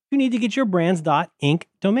 You need to get your brand's .inc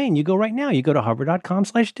domain. You go right now. You go to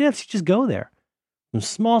hover.com/diffs. You just go there. From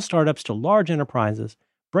small startups to large enterprises,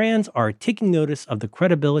 brands are taking notice of the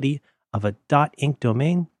credibility of a .inc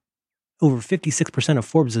domain. Over 56% of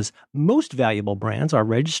Forbes' most valuable brands are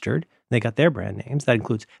registered. They got their brand names. That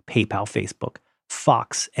includes PayPal, Facebook,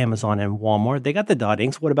 Fox, Amazon, and Walmart. They got the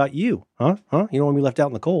 .incs. What about you? Huh? You don't want to be left out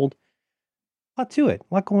in the cold. A lot to it.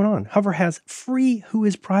 A lot going on. Hover has free Who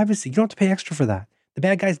is Privacy. You don't have to pay extra for that. The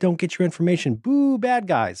bad guys don't get your information. Boo, bad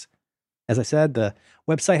guys. As I said, the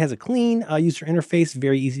website has a clean user interface,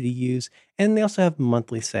 very easy to use, and they also have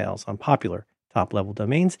monthly sales on popular top-level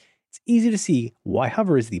domains. It's easy to see why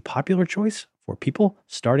Hover is the popular choice for people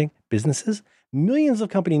starting businesses. Millions of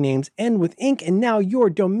company names end with Inc., and now your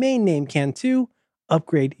domain name can too.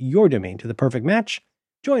 Upgrade your domain to the perfect match.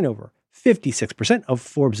 Join over 56% of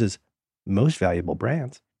Forbes' most valuable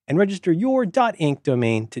brands and register your .inc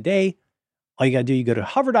domain today. All you got to do, you go to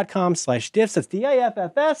hover.com/diffs. That's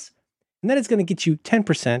DIFFS. And that is going to get you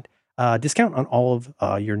 10% discount on all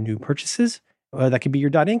of your new purchases. That could be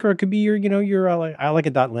your .inc, or it could be your I like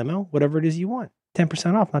a .limo, whatever it is you want.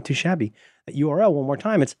 10% off, not too shabby. That URL, one more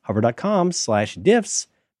time, it's hover.com/diffs.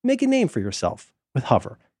 Make a name for yourself with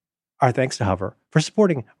Hover. Our thanks to Hover for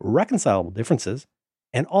supporting Reconcilable Differences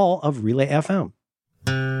and all of Relay FM.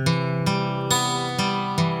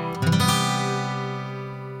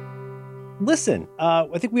 Listen, I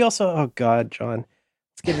think we also, oh God, John,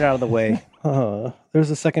 let's get it out of the way. There's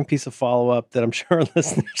a second piece of follow-up that I'm sure our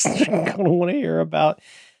listeners are going to want to hear about.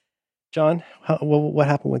 John, what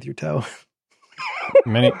happened with your toe?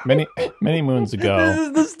 Many moons ago. This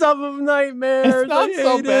is the stuff of nightmares. It's not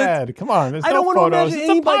so bad. Come on, there's no photos. It's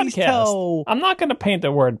a podcast. Toe. I'm not going to paint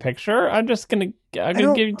a word picture. I'm going to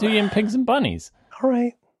give it to you in pigs and bunnies. All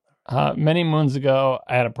right. Many moons ago,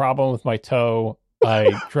 I had a problem with my toe.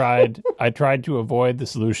 I tried to avoid the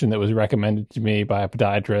solution that was recommended to me by a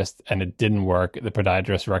podiatrist, and it didn't work. The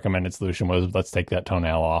podiatrist recommended solution was, let's take that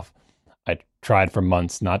toenail off. I tried for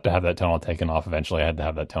months not to have that toenail taken off. Eventually, I had to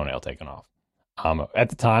have that toenail taken off. At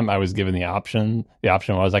the time, I was given the option. The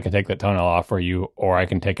option was I can take that toenail off for you, or I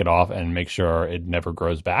can take it off and make sure it never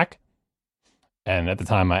grows back. And at the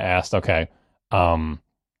time, I asked, okay,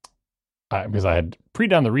 because I had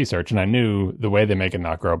pre-done the research, and I knew the way they make it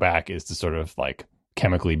not grow back is to sort of like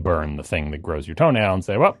chemically burn the thing that grows your toenail and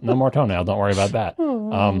say, well, no more toenail. Don't worry about that.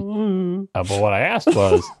 But what I asked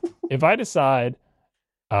was, if I decide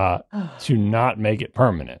to not make it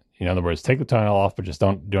permanent, in other words, take the toenail off, but just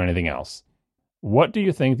don't do anything else, what do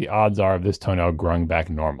you think the odds are of this toenail growing back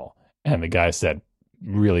normal? And the guy said,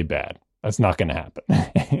 really bad. That's not going to happen.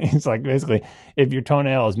 It's like, basically, if your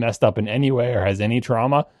toenail is messed up in any way or has any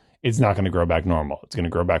trauma, it's not going to grow back normal. It's going to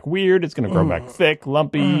grow back weird. It's going to grow back thick,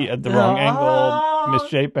 lumpy, at the wrong angle,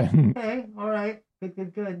 misshapen. Okay, all right.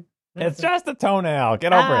 Good. It's just a toenail.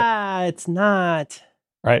 Get over it. It's not.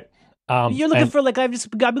 Right. You're looking for, like, I've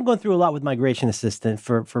been going through a lot with Migration Assistant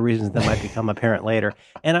for reasons that might become apparent later.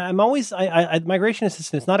 And I'm always, Migration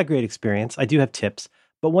Assistant is not a great experience. I do have tips.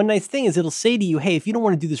 But one nice thing is it'll say to you, hey, if you don't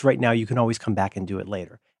want to do this right now, you can always come back and do it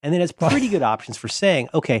later. And then it has pretty good options for saying,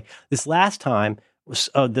 okay, this last time,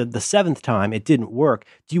 the seventh time, it didn't work.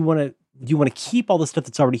 Do you want to keep all the stuff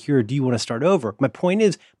that's already here, or do you want to start over? My point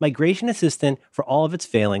is, Migration Assistant, for all of its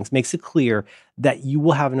failings, makes it clear that you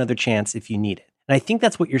will have another chance if you need it. And I think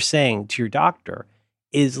that's what you're saying to your doctor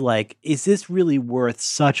is like, is this really worth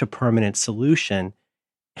such a permanent solution?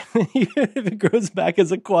 Even if it grows back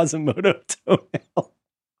as a Quasimodo toenail.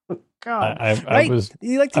 God. I was,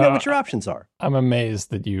 you like to know what your options are. I'm amazed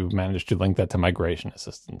that you managed to link that to Migration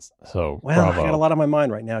Assistance. So, well, bravo. I got a lot on my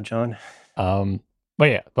mind right now, John. But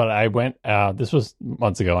I went, this was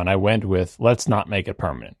months ago, and I went with, let's not make it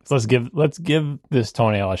permanent. So let's give this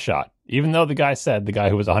toenail a shot. Even though the guy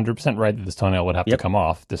who was 100% right that this toenail would have to come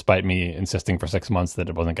off, despite me insisting for 6 months that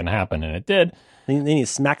it wasn't going to happen, and it did. Then you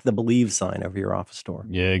smack the believe sign over your office door.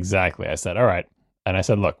 Yeah, exactly. I said, all right. And I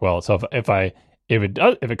said, look, well, so if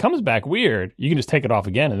it comes back weird, you can just take it off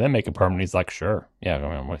again and then make it permanent. He's like, sure. Yeah,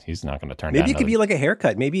 I mean, he's not going to turn down. Maybe it could be like a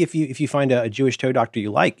haircut. Maybe if you find a Jewish toe doctor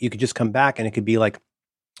you like, you could just come back and it could be like,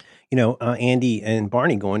 Andy and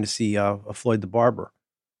Barney going to see Floyd the barber.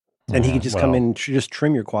 And he could just come in and just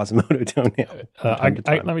trim your Quasimodo toenail.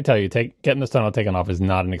 Let me tell you, getting this toenail taken off is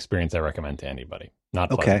not an experience I recommend to anybody. Not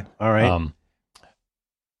pleasant. Okay. All right.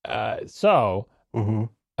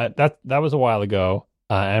 That was a while ago.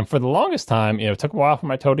 And for the longest time, it took a while for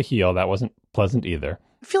my toe to heal. That wasn't pleasant either.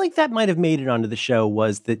 I feel like that might have made it onto the show,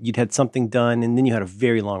 was that you'd had something done and then you had a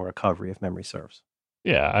very long recovery, if memory serves.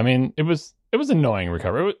 Yeah, I mean, it was annoying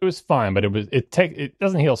recovery. It was fine, but it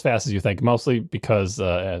doesn't heal as fast as you think, mostly because,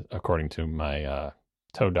 according to my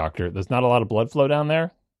toe doctor, there's not a lot of blood flow down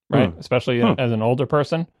there, right? Especially as an older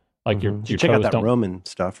person. Like your check out toes that don't. Roman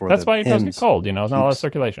stuff. Or That's why your toes get Hims cold. You know, it's not a lot of keeps.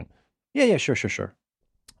 circulation. Yeah, sure.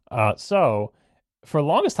 So for the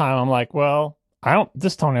longest time, I'm like, well,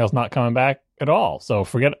 this toenail's not coming back at all. So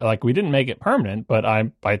forget, like, we didn't make it permanent, but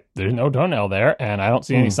there's no toenail there and I don't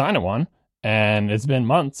see any sign of one. And it's been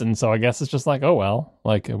months. And so I guess it's just like, oh, well,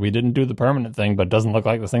 like we didn't do the permanent thing, but it doesn't look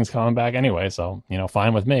like this thing's coming back anyway. So,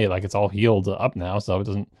 fine with me. Like it's all healed up now. So it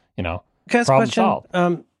doesn't, Can I ask a problem question? solved.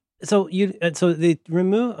 So they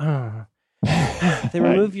remove. They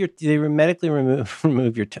medically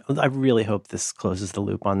remove your toe. I really hope this closes the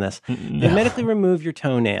loop on this. No. They medically remove your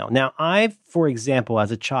toenail. Now, for example, as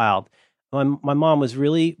a child, my mom was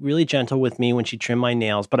really, really gentle with me when she trimmed my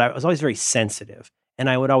nails, but I was always very sensitive. And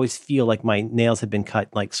I would always feel like my nails had been cut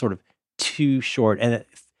like sort of too short. And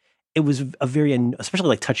it was especially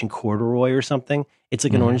like touching corduroy or something. It's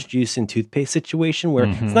like an orange juice and toothpaste situation where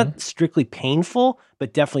it's not strictly painful,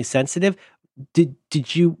 but definitely sensitive.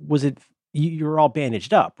 You were all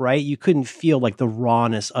bandaged up, right? You couldn't feel like the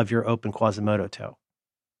rawness of your open Quasimodo toe.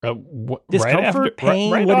 Discomfort,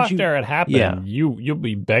 pain. Right after it happened, Yeah. you'll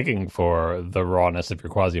be begging for the rawness of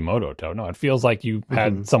your Quasimodo toe. No, it feels like you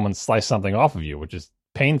had someone slice something off of you, which is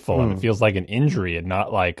painful, and it feels like an injury, and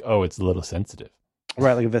not like, oh, it's a little sensitive.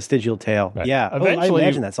 Right, like a vestigial tail. Right. Yeah. I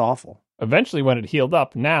imagine that's awful. Eventually, when it healed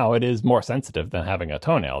up, now it is more sensitive than having a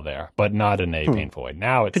toenail there, but not in a painful way.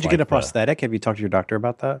 Now it's. Could you get a prosthetic? Have you talked to your doctor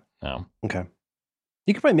about that? No. Okay.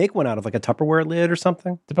 You could probably make one out of like a Tupperware lid or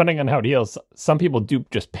something. Depending on how it heals, some people do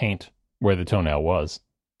just paint where the toenail was.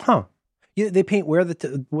 Huh? Yeah, they paint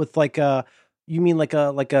with like a. You mean like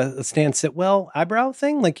a Stan Sitwell eyebrow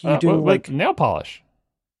thing? Like you do like nail polish?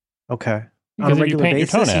 Okay. Because on a if you regular paint your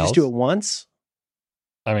basis, you toenails, just do it once.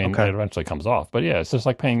 I mean, it eventually comes off, but yeah, it's just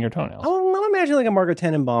like painting your toenails. I'm imagining like a Margot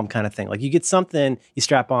Tenenbaum kind of thing. Like you get something, you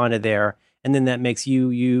strap onto there, and then that makes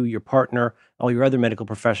your partner, all your other medical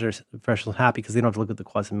professionals happy because they don't have to look at the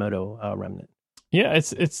Quasimodo remnant. Yeah,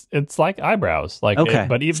 it's like eyebrows, like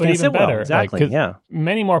but even Sitwell, better, exactly. Yeah,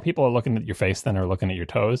 many more people are looking at your face than are looking at your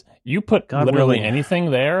toes. You put literally really?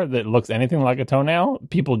 anything there that looks anything like a toenail,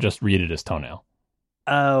 people just read it as toenail.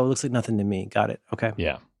 Oh, it looks like nothing to me. Got it. Okay.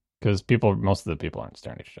 Yeah, because most of the people aren't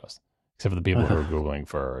staring at your toes, except for the people who are googling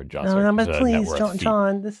for John. No, but please,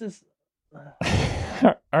 John, this is.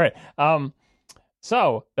 All right.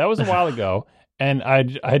 So that was a while ago. And I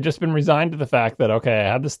had just been resigned to the fact that, okay,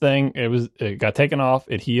 I had this thing. It got taken off.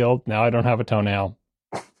 It healed. Now I don't have a toenail.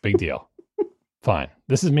 Big deal. Fine.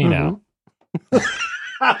 This is me now.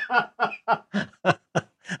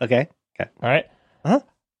 Okay. All right. Huh?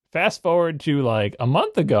 Fast forward to like a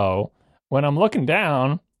month ago when I'm looking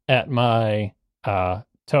down at my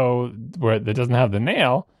toe where it doesn't have the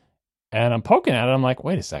nail and I'm poking at it. I'm like,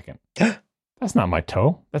 wait a second. That's not my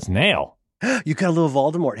toe. That's nail. You got a little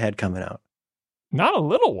Voldemort head coming out. Not a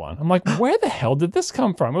little one. I'm like, where the hell did this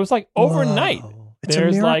come from? It was like overnight. Whoa, it's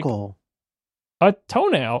There's a miracle. Like a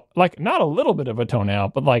toenail, like not a little bit of a toenail,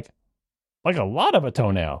 but like a lot of a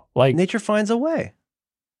toenail. Like nature finds a way.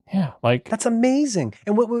 Yeah, like that's amazing.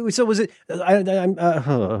 And so was it? Does it?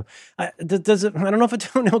 I don't know if a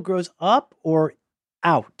toenail grows up or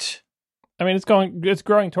out. I mean, it's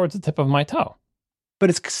growing towards the tip of my toe. But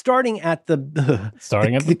it's starting at the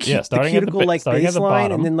cuticle like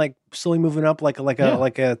baseline, and then like slowly moving up like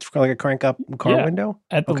a crank up car window.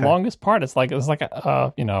 At the longest part, it's like a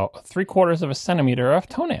 3/4 of a centimeter of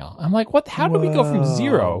toenail. I'm like, what? How do we go from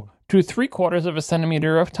 0 to 3/4 of a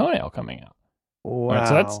centimeter of toenail coming out? Wow.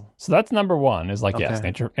 Right, so that's number one. Is like yes,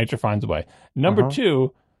 nature finds a way. Number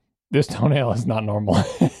two, this toenail is not normal.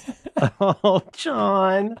 Oh,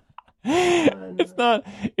 John.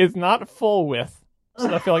 It's not full width.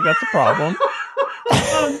 So I feel like that's a problem.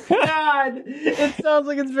 Oh God! It sounds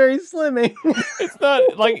like it's very slimming. It's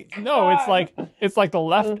not like it's like the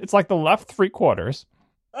left. It's like the left 3/4.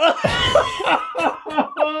 Oh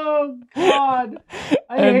God!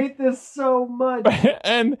 I hate this so much.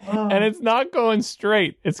 And it's not going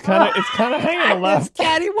straight. It's kind of hanging a left.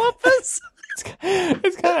 Cattywampus.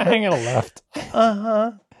 It's kind of hanging a left.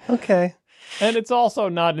 Okay. And it's also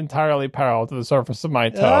not entirely parallel to the surface of my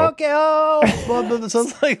toe. Okay. Oh,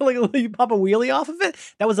 sounds like you pop a wheelie off of it.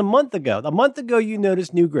 That was a month ago. A month ago, you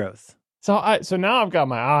noticed new growth. So now I've got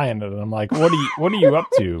my eye on it, and I'm like, what are you up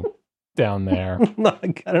to down there? I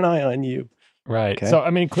got an eye on you. Right. Okay. So I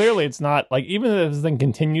mean, clearly, it's not like even if this thing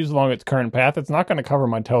continues along its current path, it's not going to cover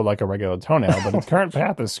my toe like a regular toenail. But its current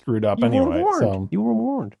path is screwed up anyway. So you were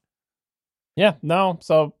warned. Yeah. No.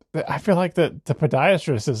 So. I feel like the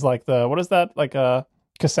podiatrist is like what is that? Like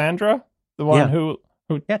Cassandra, the one who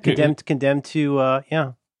condemned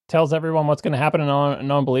to tells everyone what's going to happen and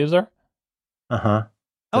no one believes her. Oh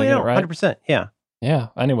yeah, 100%. Yeah. Yeah.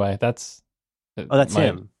 Anyway, that's Oh, that's my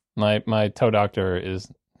him. my toe doctor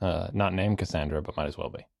is not named Cassandra, but might as well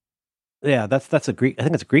be. Yeah, that's a Greek. I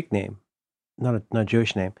think it's a Greek name, not a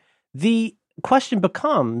Jewish name. The question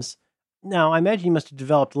becomes now. I imagine you must have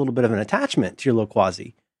developed a little bit of an attachment to your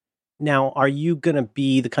Loquazi. Now, are you going to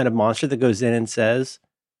be the kind of monster that goes in and says,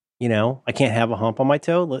 I can't have a hump on my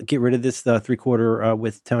toe. Get rid of this 3/4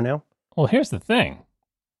 width toenail. Well, here's the thing.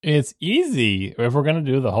 It's easy if we're gonna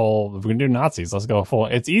do if we're gonna do Nazis. Let's go full.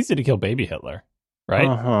 It's easy to kill baby Hitler, right?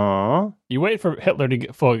 Uh-huh. You wait for Hitler to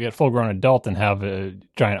get full grown adult and have a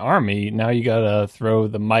giant army. Now you gotta throw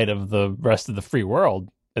the might of the rest of the free world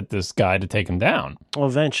at this guy to take him down. Well,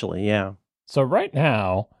 eventually, yeah. So right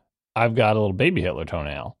now, I've got a little baby Hitler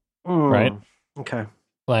toenail, right? Okay.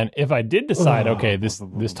 And if I did decide, okay, this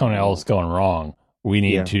toenail is going wrong, we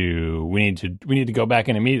need to go back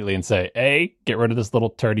in immediately and say, A, get rid of this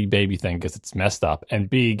little turdy baby thing because it's messed up, and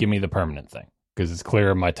B, give me the permanent thing because it's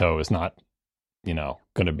clear my toe is not,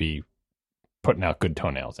 going to be putting out good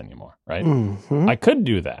toenails anymore, right? Mm-hmm. I could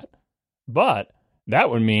do that, but that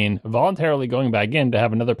would mean voluntarily going back in to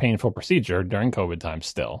have another painful procedure during COVID time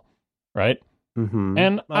still, right? Mm-hmm.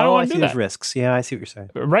 And I don't want to do that. There's risks. Yeah, I see what you're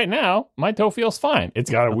saying. Right now, my toe feels fine. It's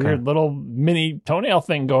got a weird little mini toenail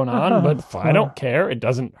thing going on, but I don't care. It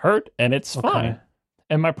doesn't hurt, and it's fine.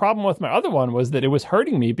 And my problem with my other one was that it was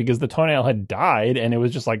hurting me because the toenail had died, and it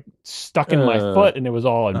was just like stuck in my foot, and it was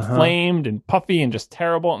all inflamed and puffy and just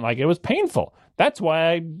terrible, and like it was painful. That's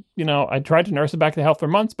why I tried to nurse it back to health for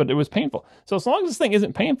months, but it was painful. So as long as this thing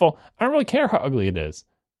isn't painful, I don't really care how ugly it is.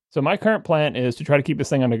 So my current plan is to try to keep this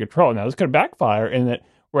thing under control. Now, this could backfire in that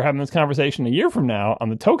we're having this conversation a year from now on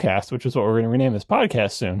the Toecast, which is what we're going to rename this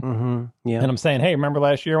podcast soon. Mm-hmm. Yeah. And I'm saying, hey, remember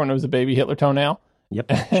last year when it was a baby Hitler toenail? Yep.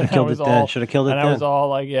 Should have killed it then. Should have killed it then. And I was all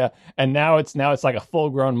like, yeah. And now it's like a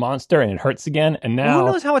full-grown monster and it hurts again. And now... Well,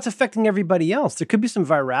 who knows how it's affecting everybody else? There could be some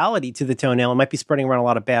virality to the toenail. It might be spreading around a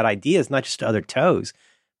lot of bad ideas, not just to other toes,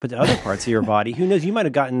 but to other parts of your body. Who knows? You might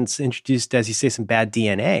have gotten introduced, as you say, some bad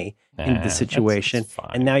DNA into the situation.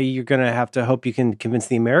 That's and now you're going to have to hope you can convince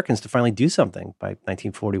the Americans to finally do something by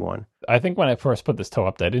 1941. I think when I first put this toe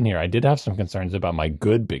update in here, I did have some concerns about my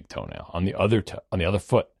good big toenail on the other on the other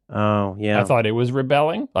foot. Oh, yeah. I thought it was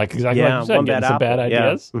rebelling, like exactly like you said, getting some bad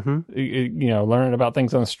ideas. Yeah. Mm-hmm. Learning about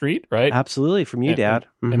things on the street, right? Absolutely, from you, Dad.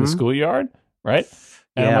 In the schoolyard, right?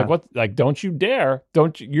 And I'm like, what? Like, don't you dare!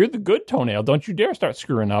 You're the good toenail. Don't you dare start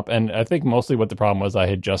screwing up. And I think mostly what the problem was, I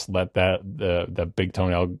had just let the big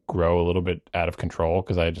toenail grow a little bit out of control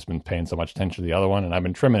because I had just been paying so much attention to the other one, and I've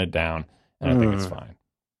been trimming it down, and I think it's fine.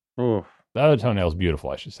 Ooh. The other toenail is beautiful.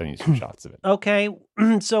 I should send you some shots of it. Okay,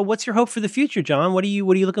 so what's your hope for the future, John? What are you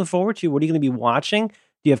looking forward to? What are you going to be watching?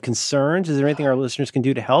 Do you have concerns? Is there anything our listeners can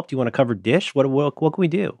do to help? Do you want to cover Dish? What can we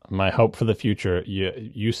do? My hope for the future,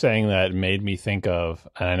 you saying that made me think of,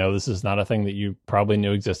 and I know this is not a thing that you probably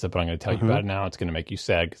knew existed, but I'm going to tell you about it now. It's going to make you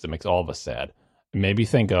sad because it makes all of us sad. It made me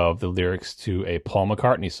think of the lyrics to a Paul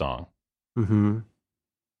McCartney song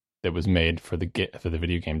that was made for the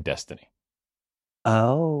video game Destiny.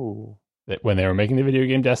 Oh. That when they were making the video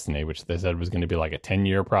game Destiny, which they said was going to be like a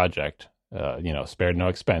 10-year project, spared no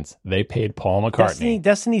expense. They paid Paul McCartney.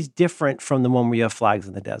 Destiny's different from the one where you have flags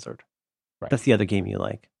in the desert. Right. That's the other game you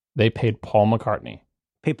like. They paid Paul McCartney.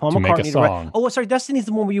 Make a song. Oh, sorry. Destiny's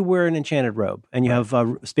the one where you wear an enchanted robe and you have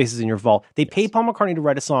spaces in your vault. They paid Paul McCartney to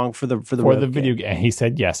write a song for the video game. And he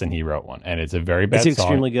said yes, and he wrote one, and it's a very bad song. Is it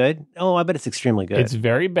extremely good? Oh, I bet it's extremely good. It's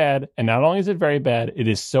very bad, and not only is it very bad, it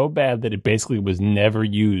is so bad that it basically was never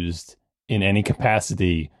used in any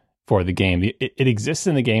capacity for the game. It exists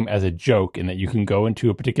in the game as a joke in that you can go into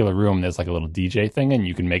a particular room, there's like a little DJ thing, and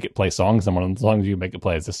you can make it play songs, and one of the songs you make it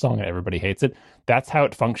play is this song, and everybody hates it. That's how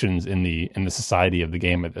it functions in the society of the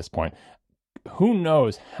game at this point. Who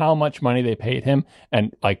knows how much money they paid him?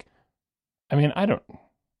 And does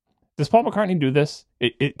Paul McCartnney do this?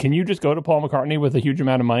 Can you just go to Paul McCartney with a huge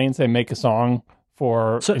amount of money and say, make a song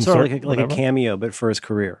for... Sort of like a cameo, but for his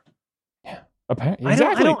career.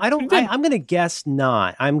 Exactly. I'm going to guess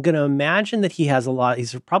not. I'm going to imagine that he has a lot.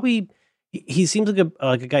 He seems like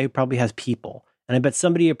a guy who probably has people. And I bet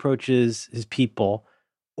somebody approaches his people,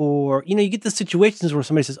 or, you get the situations where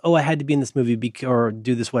somebody says, oh, I had to be in this movie or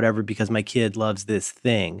do this, whatever, because my kid loves this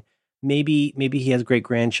thing. Maybe he has great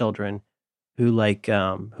grandchildren who like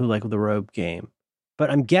the robe game. But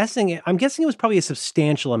I'm guessing it was probably a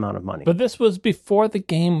substantial amount of money. But this was before the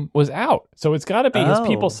game was out. So it's got to be his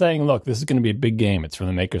people saying, look, this is going to be a big game. It's from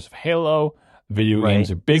the makers of Halo. Video games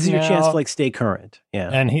are big now. This is your chance to stay current. Yeah.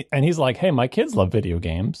 And he's like, hey, my kids love video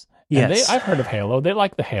games. Yes. And I've heard of Halo. They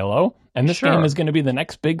like the Halo. And this game is going to be the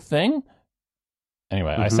next big thing.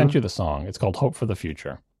 Anyway, I sent you the song. It's called Hope for the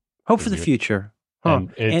Future. Hope for the Future. Huh.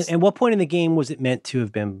 And it's And what point in the game was it meant to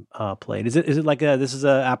have been played? Is it like this is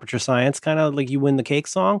a Aperture Science kind of like you win the cake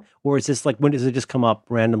song, or is this like when does it just come up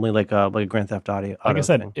randomly like a Grand Theft Auto? like I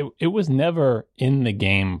said, thing? it was never in the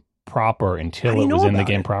game proper How until do you it know was in the about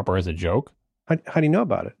game it? proper as a joke. How do you know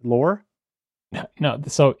about it? Lore? No,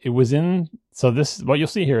 so it was in. So this, what you'll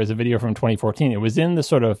see here is a video from 2014. It was in the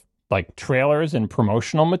sort of like trailers and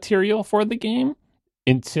promotional material for the game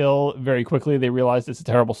until very quickly they realized it's a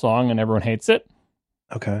terrible song and everyone hates it.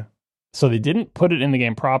 Okay. So they didn't put it in the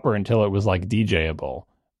game proper until it was like DJable,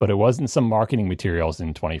 but it was in some marketing materials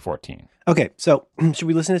in 2014. Okay. So should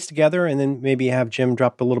we listen to this together and then maybe have Jim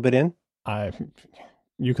drop a little bit in?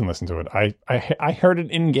 You can listen to it. I heard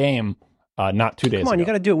it in game not 2 days ago. Come on, you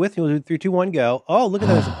got to do it with me. We'll do 3, 2, 1, go. Oh, look at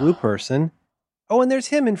that. There's a blue person. Oh, and there's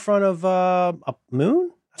him in front of a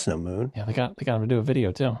moon. That's no moon. Yeah, they got him to do a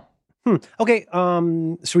video too. Okay.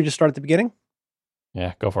 Should we just start at the beginning?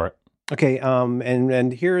 Yeah, go for it. Okay.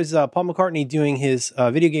 And here is Paul McCartney doing his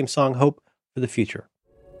video game song "Hope for the Future."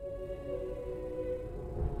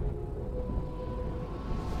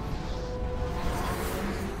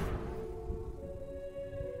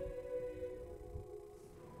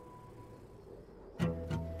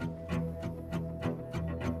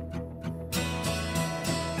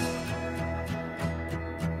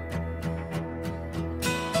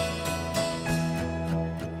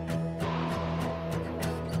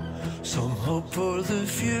 Some hope for the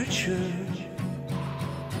future,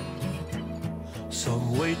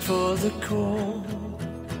 some wait for the call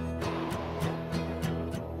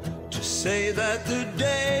to say that the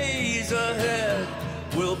days ahead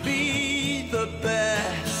will be the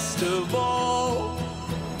best of all.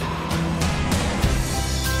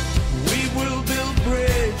 We will build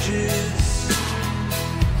bridges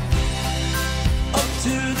up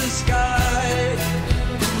to the sky,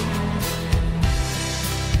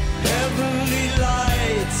 heavenly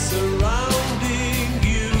lights surrounding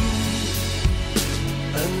you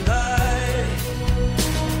and I.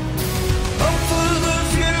 Hope for the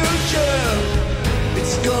future,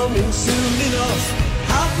 it's coming soon enough.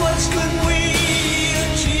 How much can we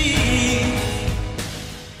achieve?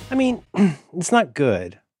 I mean, it's not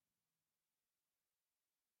good.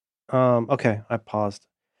 Okay, I paused.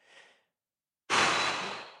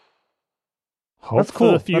 Hope That's for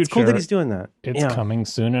cool. the future. That's cool that he's doing that. It's coming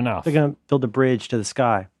soon enough. They're gonna build a bridge to the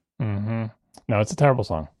sky. Mm-hmm. No, it's a terrible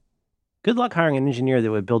song. Good luck hiring an engineer that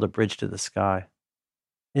would build a bridge to the sky.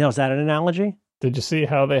 You know, is that an analogy? Did you see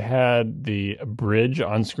how they had the bridge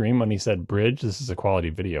on screen when he said bridge? This is a quality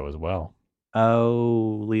video as well.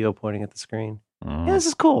 Oh, Leo pointing at the screen. Mm. Yeah, this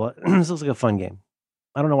is cool. This looks like a fun game.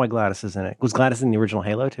 I don't know why Gladys is in it. Was Gladys in the original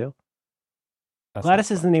Halo too? That's Gladys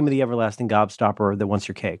not is the name of the everlasting gobstopper that wants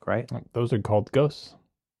your cake, right? fun. Those are called ghosts.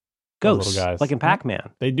 Ghosts, little guys. like in Pac-Man.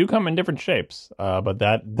 They do come in different shapes, but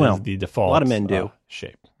that Well, is the default. a lot of men do.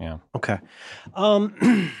 Shape. Yeah. Okay.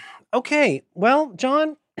 Okay. Well,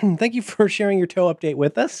 John, thank you for sharing your toe update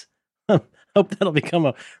with us. Hope that'll become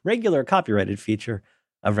a regular copyrighted feature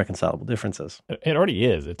of Reconcilable Differences. It already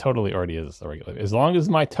is. It totally already is a regular. As long as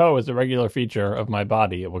my toe is a regular feature of my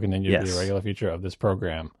body, it will continue to be a Yes. regular feature of this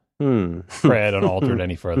program. Hmm. Spread unaltered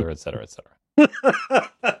any further, et cetera, et cetera.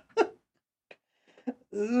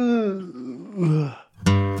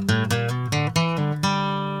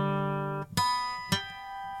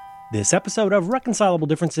 This episode of Reconcilable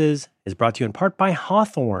Differences is brought to you in part by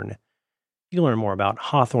Hawthorne. You can learn more about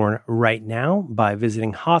Hawthorne right now by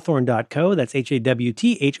visiting hawthorne.co. That's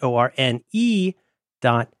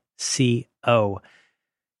HAWTHORNE.co.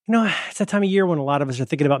 You know, it's that time of year when a lot of us are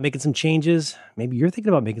thinking about making some changes. Maybe you're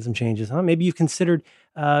thinking about making some changes, huh? Maybe you've considered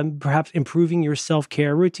perhaps improving your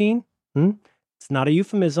self-care routine. It's not a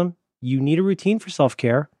euphemism. You need a routine for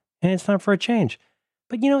self-care, and it's time for a change.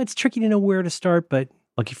 But, you know, it's tricky to know where to start, but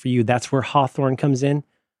lucky for you, that's where Hawthorne comes in.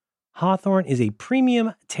 Hawthorne is a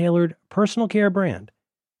premium tailored personal care brand.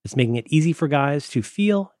 It's making it easy for guys to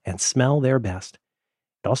feel and smell their best.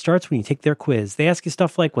 It all starts when you take their quiz. They ask you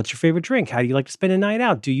stuff like, what's your favorite drink? How do you like to spend a night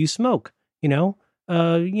out? Do you smoke? All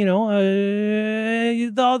the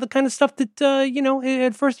kind of stuff that,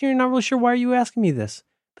 at first you're not really sure, why are you asking me this?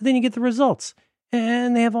 But then you get the results.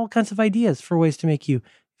 And they have all kinds of ideas for ways to make you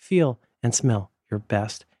feel and smell your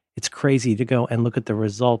best. It's crazy to go and look at the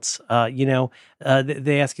results.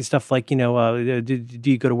 They ask you stuff like, do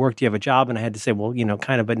you go to work? Do you have a job? And I had to say, well,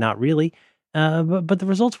 kind of, but not really. But the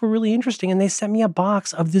results were really interesting. And they sent me a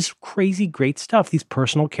box of this crazy great stuff, these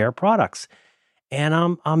personal care products.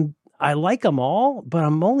 And I like them all, but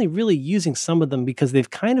I'm only really using some of them because they've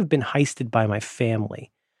kind of been heisted by my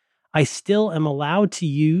family. I still am allowed to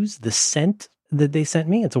use the scent that they sent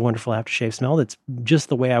me. It's a wonderful aftershave smell. That's just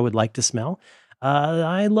the way I would like to smell.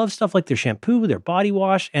 I love stuff like their shampoo, their body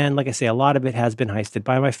wash, and like I say, a lot of it has been heisted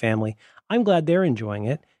by my family. I'm glad they're enjoying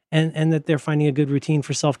it and that they're finding a good routine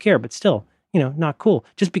for self-care, but still, not cool.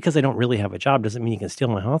 Just because I don't really have a job doesn't mean you can steal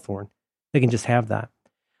my Hawthorne. They can just have that.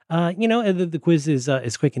 The quiz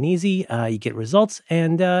is quick and easy. You get results,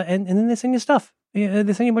 and then they send you stuff. Yeah,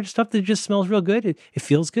 they send you a bunch of stuff that just smells real good. It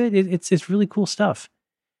feels good. It's really cool stuff.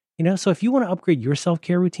 So if you want to upgrade your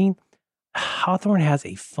self-care routine, Hawthorne has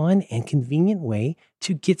a fun and convenient way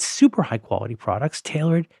to get super high quality products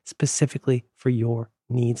tailored specifically for your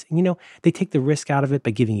needs. And they take the risk out of it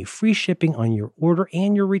by giving you free shipping on your order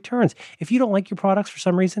and your returns. If you don't like your products for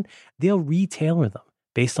some reason, they'll retailer them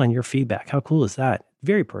based on your feedback. How cool is that?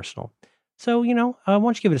 Very personal. So, why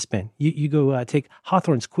don't you give it a spin? You go take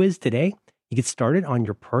Hawthorne's quiz today. You get started on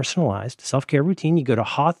your personalized self-care routine. You go to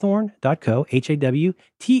hawthorne.co,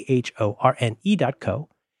 HAWTHORNE.co,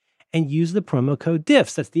 and use the promo code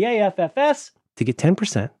DIFFS, that's the AFFS, to get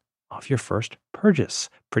 10% off your first purchase.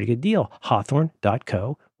 Pretty good deal.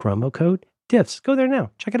 Hawthorne.co, promo code DIFFS. Go there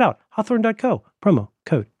now. Check it out. Hawthorne.co, promo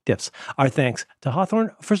code DIFFS. Our thanks to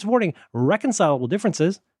Hawthorne for supporting Reconcilable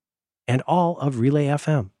Differences and all of Relay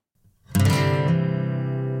FM.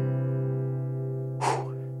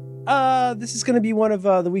 This is going to be one of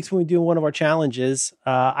the weeks when we do one of our challenges.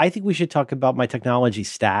 I think we should talk about my technology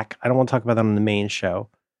stack. I don't want to talk about that on the main show.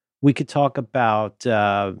 We could talk about,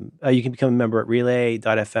 you can become a member at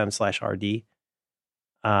relay.fm/RD. You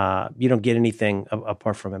don't get anything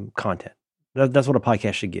apart from content. That's what a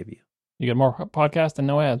podcast should give you. You get more podcast and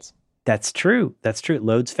no ads. That's true. That's true. It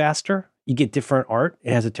loads faster. You get different art.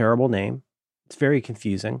 It has a terrible name. It's very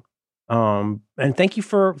confusing. And thank you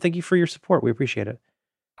for your support. We appreciate it.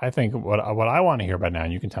 I think what I want to hear about now,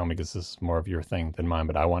 and you can tell me because this is more of your thing than mine,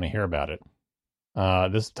 but I want to hear about it.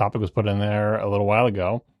 This topic was put in there a little while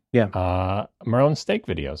ago. Yeah. Merlin steak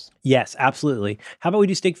videos. Yes, absolutely. How about we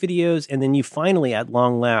do steak videos, and then you finally, at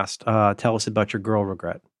long last, tell us about your girl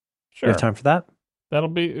regret. Sure. You have time for that? That'll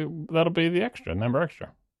be the extra, number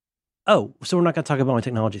extra. Oh, so we're not going to talk about my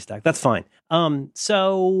technology stack. That's fine.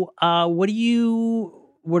 So do you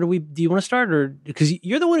want to start, or because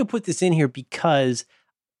you're the one who put this in here, because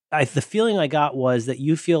the feeling I got was that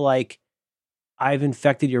you feel like I've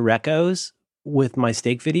infected your recos with my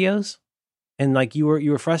steak videos, and like you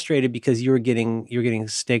were frustrated because you're getting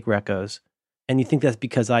steak recos, and you think that's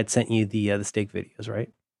because I'd sent you the steak videos, right?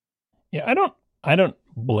 Yeah, I don't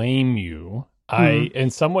blame you. Mm-hmm. In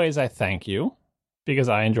some ways I thank you because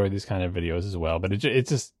I enjoy these kind of videos as well. But it's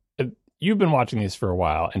just you've been watching these for a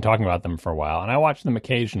while and talking about them for a while, and I watch them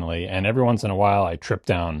occasionally, and every once in a while I trip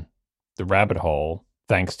down the rabbit hole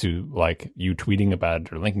thanks to like you tweeting about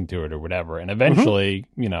it or linking to it or whatever. And eventually,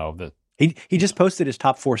 he just posted his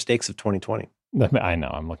top 4 steaks of 2020. I know,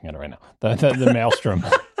 I'm looking at it right now. The maelstrom,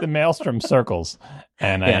 the maelstrom circles,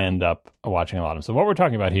 and I end up watching a lot of them. So what we're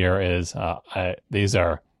talking about here is these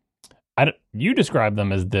are. You described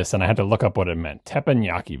them as this, and I had to look up what it meant.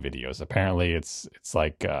 Teppanyaki videos. Apparently, it's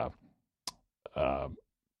like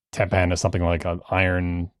teppan is something like an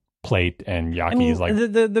iron plate, and yaki is like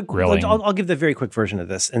the grilling. I'll give the very quick version of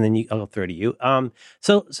this, and then I'll throw to you.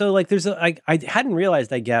 So like there's I hadn't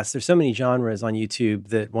realized, I guess there's so many genres on YouTube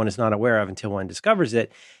that one is not aware of until one discovers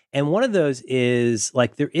it, and one of those is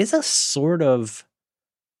like there is a sort of,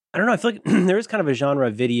 I don't know, I feel like there is kind of a genre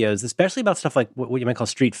of videos, especially about stuff like what you might call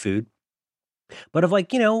street food, but of like,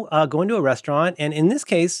 going to a restaurant. And in this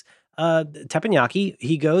case, teppanyaki,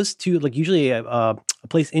 he goes to like usually a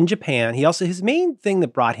place in Japan. His main thing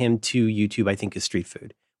that brought him to YouTube, I think, is street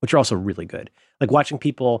food, which are also really good. Like watching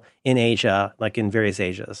people in Asia, like in various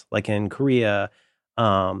Asias, like in Korea,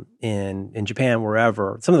 in Japan,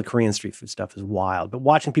 wherever. Some of the Korean street food stuff is wild, but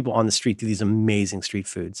watching people on the street do these amazing street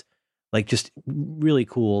foods, like just really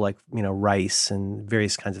cool, like, rice and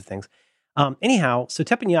various kinds of things. Anyhow, so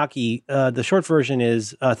teppanyaki, the short version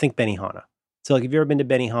is, think Benihana. So like, if you've ever been to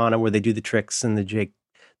Benihana where they do the tricks and the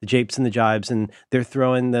japes and the jibes, and they're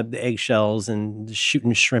throwing the eggshells and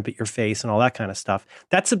shooting shrimp at your face and all that kind of stuff.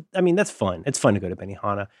 That's fun. It's fun to go to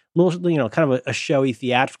Benihana. A little, kind of a showy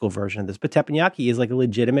theatrical version of this. But teppanyaki is like a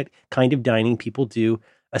legitimate kind of dining people do,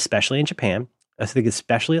 especially in Japan. I think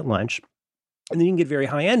especially at lunch. And then you can get very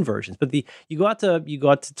high-end versions. But you go out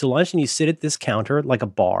to lunch and you sit at this counter like a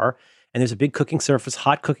bar, and there's a big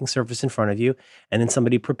hot cooking surface in front of you, and then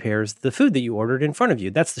somebody prepares the food that you ordered in front of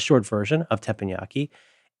you. That's the short version of teppanyaki.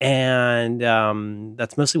 And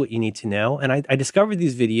that's mostly what you need to know. And I discovered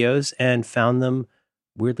these videos and found them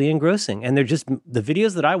weirdly engrossing. And they're just, the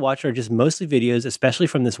videos that I watch are just mostly videos, especially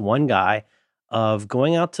from this one guy, of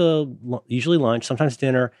going out to usually lunch, sometimes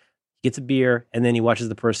dinner, gets a beer, and then he watches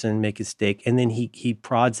the person make his steak, and then he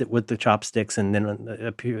prods it with the chopsticks, and then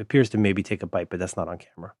appears to maybe take a bite, but that's not on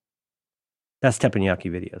camera. That's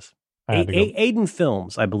Teppanyaki videos. Aiden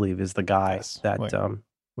Films, I believe, is the guy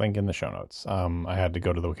link in the show notes. I had to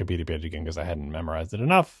go to the Wikipedia page again because I hadn't memorized it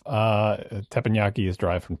enough. Teppanyaki is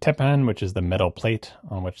derived from teppan, which is the metal plate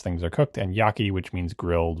on which things are cooked, and yaki, which means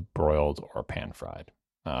grilled, broiled, or pan fried.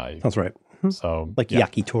 That's right. So like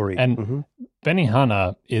yakitori. And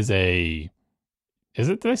Benihana is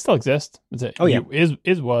do they still exist?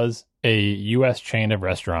 Was a U.S. chain of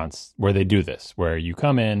restaurants where they do this, where you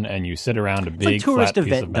come in and you sit around a big tourist flat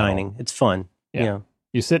piece event of metal. dining. It's fun. Yeah.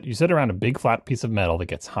 You sit around a big flat piece of metal that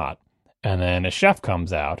gets hot, and then a chef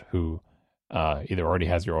comes out who either already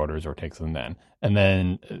has your orders or takes them then, and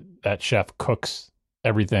then that chef cooks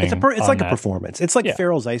everything. It's like a performance. It's like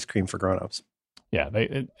Farrell's ice cream for grown-ups. Yeah,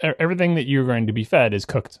 everything that you're going to be fed is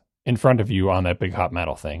cooked in front of you on that big hot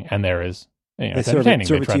metal thing, and there is they serve it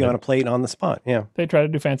to you on a plate on the spot. Yeah, they try to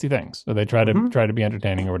do fancy things, so they try to be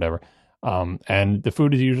entertaining or whatever. And the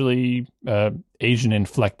food is usually Asian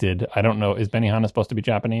inflected. I don't know. Is Benihana supposed to be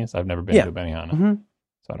Japanese? I've never been to a Benihana,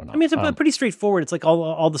 so I don't know. I mean, it's pretty straightforward. It's like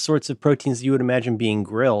all the sorts of proteins you would imagine being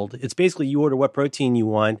grilled. It's basically you order what protein you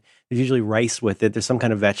want. There's usually rice with it. There's some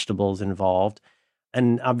kind of vegetables involved.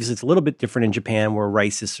 And obviously, it's a little bit different in Japan, where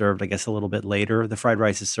rice is served, I guess, a little bit later. The fried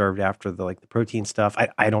rice is served after the protein stuff.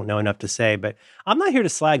 I don't know enough to say, but I'm not here to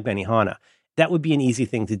slag Benihana. That would be an easy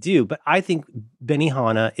thing to do. But I think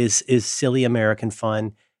Benihana is silly American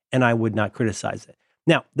fun, and I would not criticize it.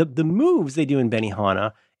 Now, the moves they do in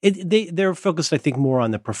Benihana, they're focused, I think, more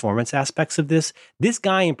on the performance aspects of this. This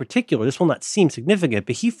guy in particular, this will not seem significant,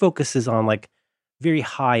 but he focuses on very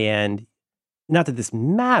high end. Not that this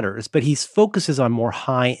matters, but he focuses on more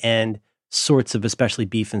high-end sorts of especially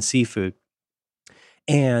beef and seafood.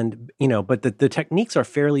 And, but the techniques are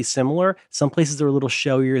fairly similar. Some places are a little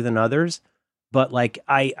showier than others. But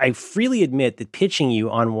I freely admit that pitching you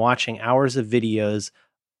on watching hours of videos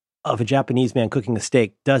of a Japanese man cooking a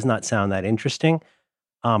steak does not sound that interesting.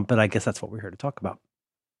 But I guess that's what we're here to talk about.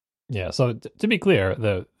 Yeah, so to be clear,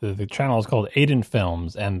 the channel is called Aiden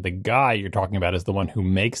Films, and the guy you're talking about is the one who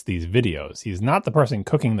makes these videos. He's not the person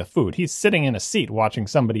cooking the food. He's sitting in a seat watching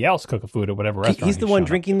somebody else cook a food at whatever restaurant. He's the one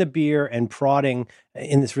drinking the beer and prodding,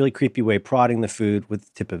 in this really creepy way, prodding the food with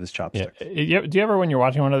the tip of his chopsticks. Yeah. Do you ever, when you're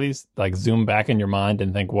watching one of these, zoom back in your mind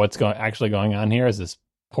and think, what's actually going on here? Is this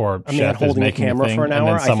poor chef holding making a camera for an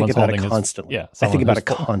hour? I think about it constantly. I think about it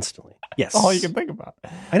constantly. Yes. That's all you can think about.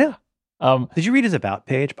 I know. Did you read his about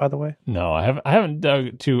page, by the way? No, I haven't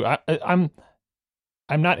dug too. I'm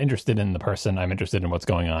not interested in the person. I'm interested in what's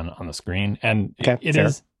going on the screen, and it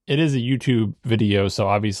is a YouTube video, so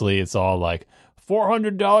obviously it's all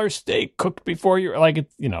 $400 steak cooked before you're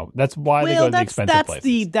that's why they go to the expensive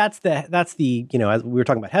places. That's the as we were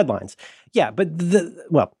talking about headlines. Yeah, but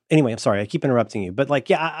anyway, I'm sorry, I keep interrupting you. But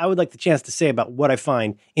I would like the chance to say about what I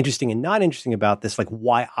find interesting and not interesting about this,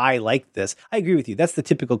 why I like this. I agree with you. That's the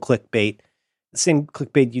typical clickbait, the same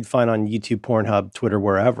clickbait you'd find on YouTube, Pornhub, Twitter,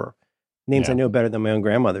 wherever. Names I know better than my own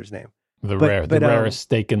grandmother's name. The rarest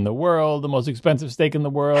steak in the world, the most expensive steak in the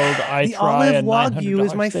world. The olive wagyu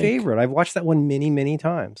is my favorite. I've watched that one many, many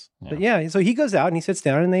times. Yeah. But so he goes out and he sits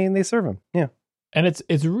down and they serve him. Yeah. And it's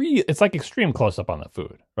extreme close up on the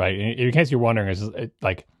food, right? In case you're wondering,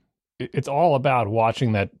 it's all about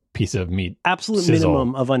watching that piece of meat. Absolute sizzle.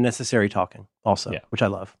 Minimum of unnecessary talking, also, which I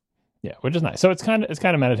love. Yeah, which is nice. So it's kind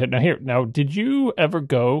of meditative. Now, did you ever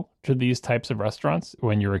go to these types of restaurants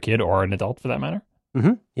when you were a kid or an adult, for that matter?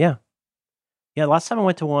 Mm-hmm. Yeah. Last time I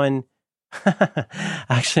went to one, I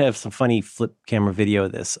actually have some funny flip camera video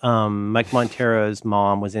of this. Mike Montero's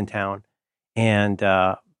mom was in town, and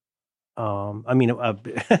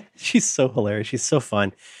she's so hilarious. She's so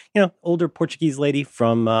fun. Older Portuguese lady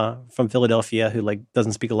from Philadelphia who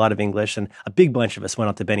doesn't speak a lot of English, and a big bunch of us went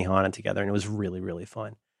out to Benihana together, and it was really, really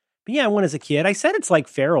fun. But I went as a kid. I said it's like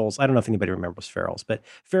Farrell's. I don't know if anybody remembers Farrell's, but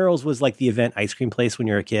Farrell's was the event ice cream place when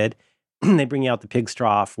you're a kid. They bring you out the pig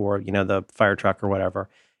trough or the fire truck or whatever.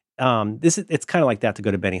 It's kind of like that to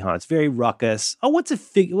go to Benihana. It's very ruckus. Oh, what's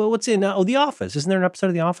in The Office? Isn't there an episode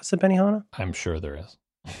of The Office at Benihana? I'm sure there is.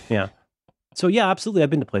 Yeah. So absolutely.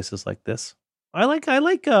 I've been to places like this. I like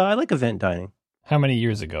event dining. How many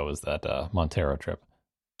years ago was that Montero trip?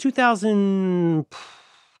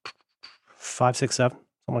 2005, 6, 7,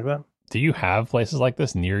 something like that. Do you have places like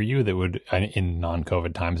this near you that would, in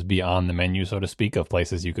non-COVID times, be on the menu, so to speak, of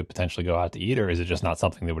places you could potentially go out to eat? Or is it just not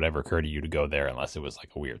something that would ever occur to you to go there unless it was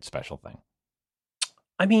a weird special thing?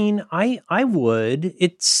 I mean, I would.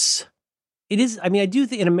 It is. I mean, I do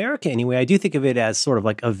think in America anyway, I do think of it as sort of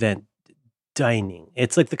event dining.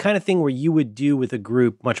 It's like the kind of thing where you would do with a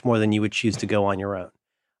group much more than you would choose to go on your own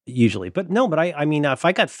usually. But no, but I mean, if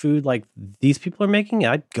I got food like these people are making,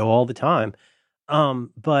 I'd go all the time.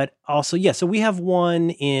 But also, yeah, so we have one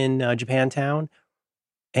in Japantown,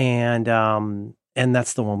 and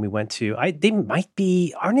that's the one we went to. They might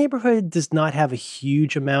be, our neighborhood does not have a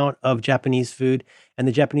huge amount of Japanese food, and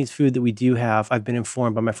the Japanese food that we do have, I've been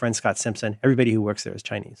informed by my friend Scott Simpson, everybody who works there is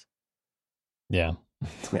Chinese. Yeah.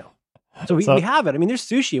 Yeah. So we have it. I mean, there's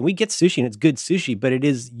sushi, and we get sushi, and it's good sushi, but it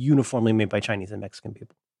is uniformly made by Chinese and Mexican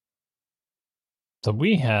people. So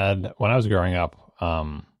we had, when I was growing up,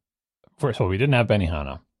 first of all, we didn't have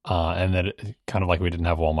Benihana. And then kind of like we didn't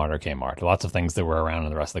have Walmart or Kmart. Lots of things that were around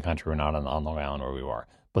in the rest of the country were not on Long Island where we were.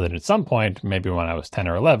 But then at some point, maybe when I was 10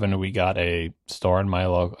 or 11, we got a store in my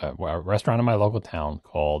a restaurant in my local town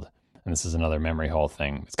called, and this is another memory hole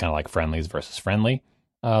thing, it's kind of like Friendly's versus Friendly,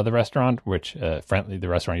 the restaurant, which the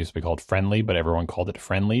restaurant used to be called Friendly, but everyone called it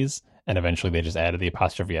Friendly's. And eventually they just added the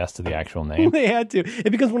apostrophe S to the actual name. They had to. It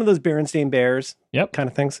becomes one of those Berenstain Bears kind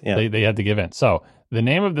of things. Yeah. They had to give in. So the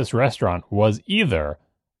name of this restaurant was either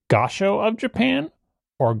Gasho of Japan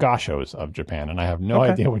or Gashos of Japan, and I have no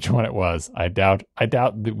idea which one it was. I doubt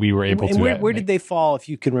that we were able to. Where did they fall, if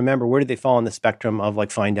you can remember? Where did they fall on the spectrum of like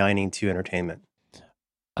fine dining to entertainment?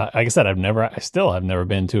 Like I said, I still have never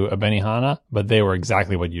been to a Benihana, but they were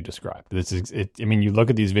exactly what you described. This is it. I mean, you look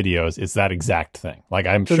at these videos; it's that exact thing. Like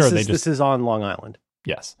I'm sure this is on Long Island.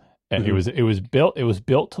 Yes, and it was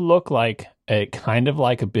built to look like a kind of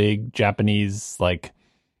like a big Japanese like.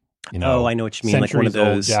 You know, I know what you mean, like one of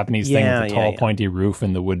those Japanese thing with the tall, pointy roof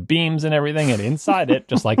and the wood beams and everything, and inside it,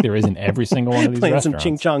 just like there is in every single one of these playing restaurants.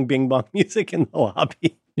 Some Ching Chong Bing Bong music in the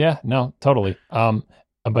lobby. Yeah, no, totally.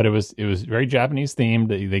 But it was very Japanese themed.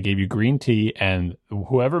 They gave you green tea, and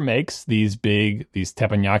whoever makes these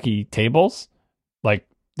teppanyaki tables, like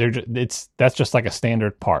that's just like a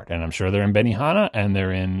standard part. And I'm sure they're in Benihana and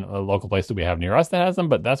they're in a local place that we have near us that has them.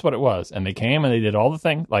 But that's what it was. And they came and they did all the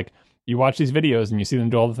things. Like you watch these videos and you see them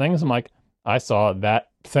do all the things. I'm like, I saw that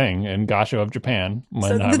thing in Gasho of Japan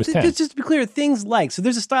when I was 10. Just to be clear, things like, so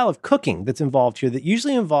there's a style of cooking that's involved here that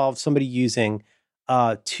usually involves somebody using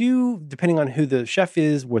two, depending on who the chef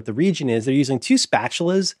is, what the region is, they're using two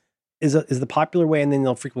spatulas is the popular way. And then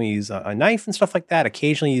they'll frequently use a knife and stuff like that,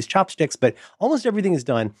 occasionally use chopsticks, but almost everything is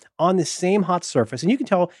done on the same hot surface. And you can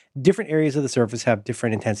tell different areas of the surface have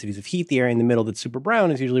different intensities of heat. The area in the middle that's super brown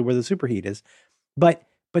is usually where the superheat is. But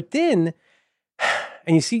then,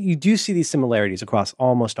 and you do see these similarities across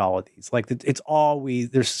almost all of these. Like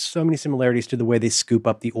there's so many similarities to the way they scoop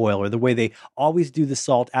up the oil or the way they always do the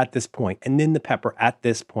salt at this point and then the pepper at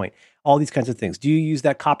this point, all these kinds of things. Do you use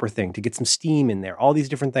that copper thing to get some steam in there? All these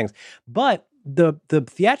different things. But the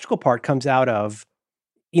theatrical part comes out of,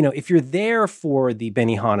 if you're there for the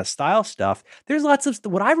Benihana style stuff, there's lots of,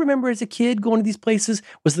 what I remember as a kid going to these places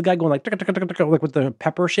was the guy going like with the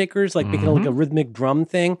pepper shakers, like making like a rhythmic drum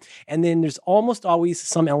thing. And then there's almost always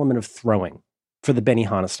some element of throwing for the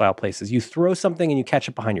Benihana style places. You throw something and you catch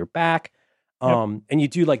it behind your back. And you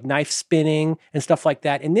do like knife spinning and stuff like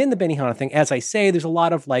that. And then the Benihana thing, as I say, there's a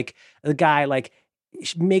lot of like the guy like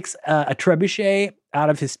makes a trebuchet out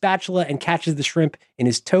of his spatula and catches the shrimp in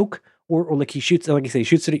his toque. Or like he shoots, like I say, he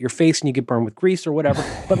shoots it at your face and you get burned with grease or whatever.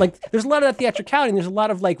 But like, there's a lot of that theatricality and there's a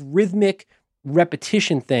lot of like rhythmic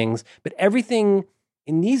repetition things. But everything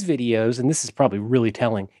in these videos, and this is probably really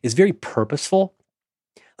telling, is very purposeful.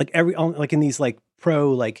 Like like in these like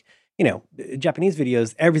Japanese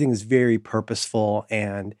videos, everything is very purposeful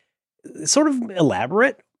and sort of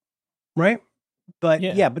elaborate, right? But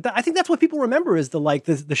I think that's what people remember is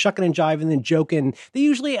the shucking and jiving and joking. They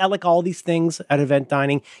usually, at like all these things at event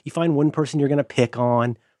dining, you find one person you're going to pick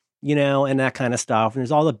on, and that kind of stuff. And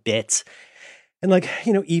there's all the bits and like,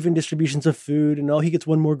 even distributions of food and he gets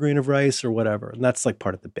one more grain of rice or whatever. And that's like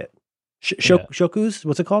part of the bit. Shokus,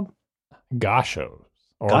 what's it called? Gashos.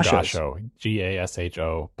 Or Gasho,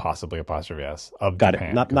 Gasho, possibly apostrophe S of Got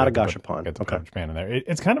Japan. It. Not a gashapon. Get the Japan in there.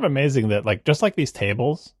 It's kind of amazing that like just like these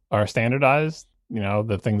tables are standardized,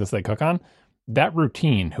 the things that they cook on, that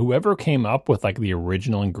routine, whoever came up with like the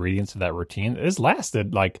original ingredients of that routine, it has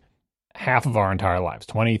lasted like half of our entire lives,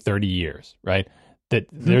 20, 30 years, right? That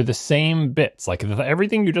they're the same bits. Like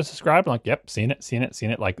everything you just described, I'm like, yep, seen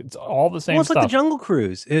it. Like it's all the same stuff. It's like the Jungle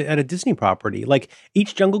Cruise at a Disney property. Like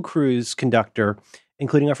each Jungle Cruise conductor,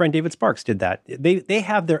 including our friend David Sparks, did that. They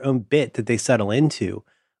have their own bit that they settle into.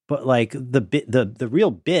 But like the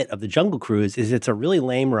real bit of the Jungle Cruise is it's a really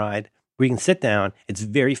lame ride where you can sit down. It's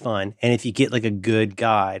very fun. And if you get like a good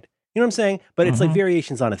guide, you know what I'm saying? But it's like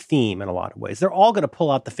variations on a theme in a lot of ways. They're all going to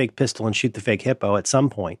pull out the fake pistol and shoot the fake hippo at some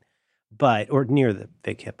point, or near the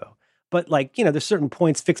fake hippo. but like, there's certain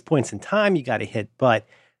points, fixed points in time you got to hit, but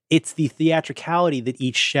it's the theatricality that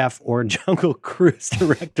each chef or Jungle Cruise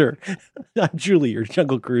director, not Julie, your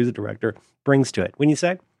Jungle Cruise director, brings to it. When you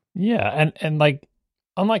say? Yeah, and like,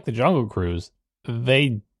 unlike the Jungle Cruise,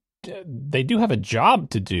 they do have a job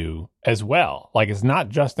to do as well. Like, it's not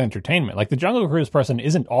just entertainment. Like, the Jungle Cruise person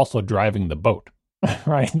isn't also driving the boat,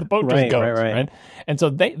 right? The boat just goes, right? And so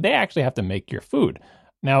they actually have to make your food.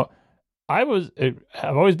 Now, I've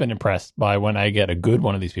always been impressed by when I get a good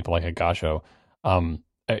one of these people, like a Gasho.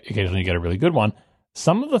 Occasionally you get a really good one.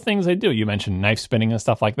 Some of the things they do, you mentioned knife spinning and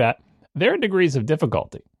stuff like that, there are degrees of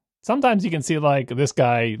difficulty. Sometimes you can see like this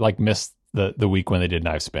guy like missed the week when they did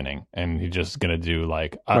knife spinning, and he's just gonna do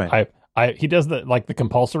like he does the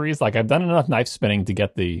compulsories. Like, I've done enough knife spinning to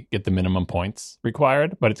get the minimum points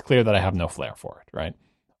required, but it's clear that I have no flair for it, right?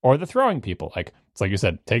 Or the throwing people, like it's like you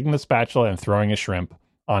said, taking the spatula and throwing a shrimp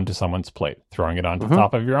onto someone's plate, throwing it onto the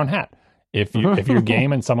top of your own hat. If you're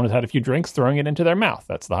game and someone has had a few drinks, throwing it into their mouth.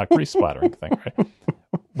 That's the hot grease splattering thing, right?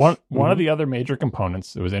 One of the other major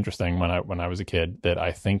components, it was interesting when I was a kid, that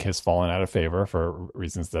I think has fallen out of favor for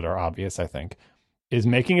reasons that are obvious, I think, is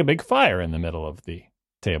making a big fire in the middle of the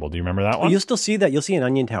table. Do you remember that one? You'll still see that. You'll see an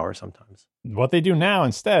onion tower sometimes. What they do now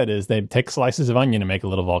instead is they take slices of onion and make a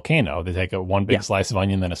little volcano. They take one big slice of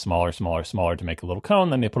onion, then a smaller to make a little cone.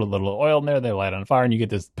 Then they put a little oil in there. They light it on fire, and you get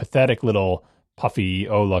this pathetic little puffy.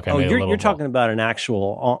 Oh, look! You're talking about an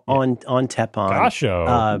actual on Teppan.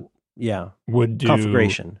 Gasho, would do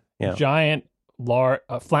conflagration. Giant, large,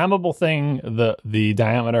 flammable thing the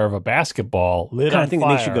diameter of a basketball lit on fire. That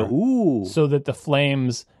makes you go ooh, so that the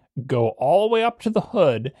flames go all the way up to the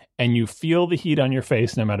hood, and you feel the heat on your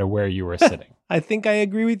face no matter where you were sitting. I think I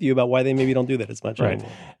agree with you about why they maybe don't do that as much right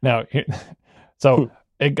anymore. Now. So.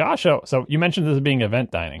 At Gasho, so you mentioned this being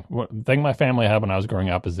event dining. The thing my family had when I was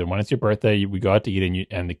growing up is that when it's your birthday, we go out to eat,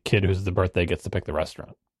 and the kid who's the birthday gets to pick the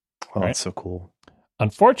restaurant. Oh, right? That's so cool.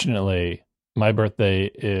 Unfortunately, my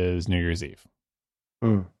birthday is New Year's Eve.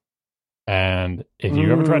 And if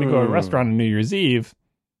you ever try to go to a restaurant on New Year's Eve,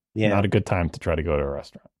 not a good time to try to go to a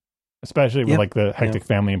restaurant. Especially with like the hectic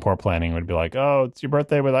family and poor planning would be like, oh, it's your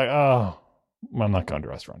birthday. We're like, oh, I'm not going to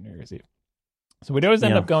a restaurant New Year's Eve. So we'd always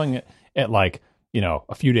end up going at like,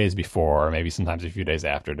 a few days before, or maybe sometimes a few days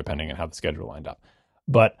after, depending on how the schedule lined up.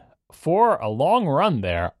 But for a long run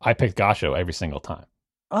there, I picked Gasho every single time.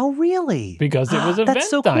 Oh, really? Because it was event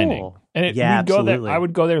dining. Cool. And we'd go there. I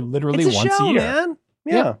would go there literally once a year. Man.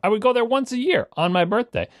 Yeah. I would go there once a year on my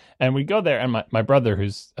birthday. And we'd go there, and my brother,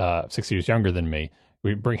 who's 6 years younger than me,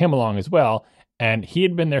 we'd bring him along as well. And he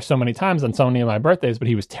had been there so many times on so many of my birthdays, but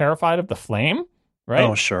he was terrified of the flame. Right?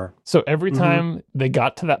 Oh, sure. So every time they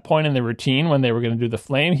got to that point in the routine when they were going to do the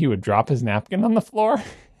flame, he would drop his napkin on the floor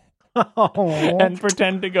and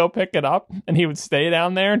pretend to go pick it up. And he would stay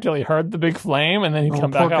down there until he heard the big flame, and then he'd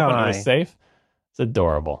come back up when it was safe. It's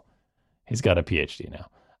adorable. He's got a PhD now.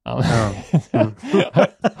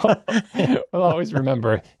 I'll always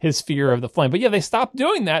remember his fear of the flame. But yeah, they stopped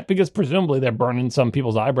doing that because presumably they're burning some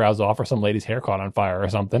people's eyebrows off, or some lady's hair caught on fire or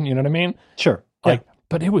something. You know what I mean? Sure.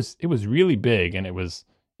 But it was really big, and it was,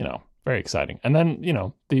 very exciting. And then,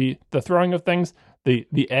 the throwing of things,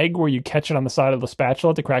 the egg where you catch it on the side of the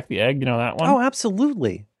spatula to crack the egg, that one? Oh,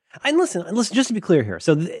 absolutely. And listen, just to be clear here.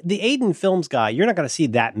 So the Aiden Films guy, you're not going to see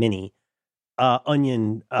that many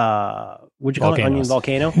onion, what'd you call it? Onion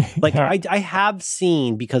volcano? Like I have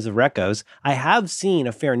seen, because of Recos, I have seen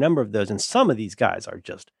a fair number of those, and some of these guys are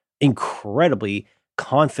just incredibly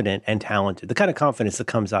confident and talented. The kind of confidence that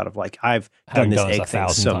comes out of like, I've done this egg thing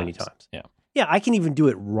so many times. Yeah, I can even do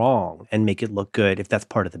it wrong and make it look good if that's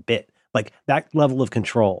part of the bit. Like that level of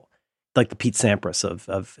control, like the Pete Sampras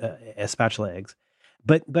of spatula eggs.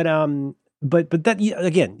 But that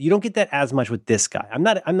again, you don't get that as much with this guy. I'm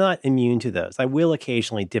not immune to those. I will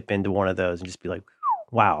occasionally dip into one of those and just be like,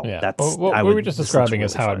 wow, that's what we were just describing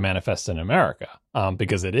is how it manifests in America,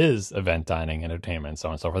 because it is event dining, entertainment, so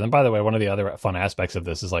on and so forth. And by the way, one of the other fun aspects of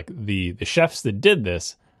this is like the chefs that did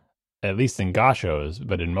this, at least in Gasho's,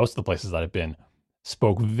 but in most of the places that I've been,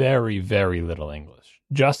 spoke very, very little English,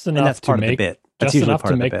 just enough to make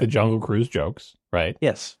the Jungle Cruise jokes, right?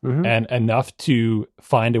 Yes, and enough to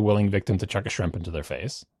find a willing victim to chuck a shrimp into their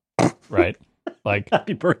face, right? Like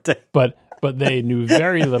happy birthday, but they knew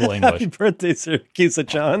very little English. Happy birthday, Sir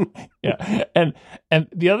Kisa-chan. Yeah. And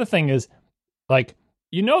the other thing is, like,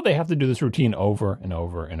 they have to do this routine over and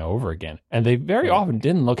over and over again. And they very often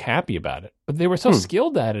didn't look happy about it. But they were so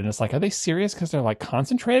skilled at it. And it's like, are they serious because they're like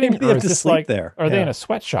concentrating? Maybe or is this like there? Are they in a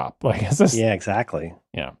sweatshop? Like, is this? Yeah, exactly.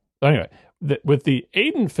 Yeah. So anyway, with the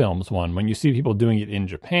Aiden Films one, when you see people doing it in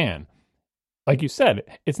Japan, like you said,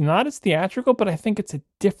 it's not as theatrical, but I think it's a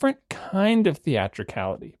different kind of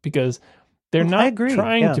theatricality because they're I not agree,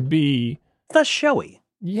 trying yeah. to be, It's not showy.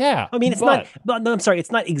 yeah. I mean, it's but, not, no, I'm sorry,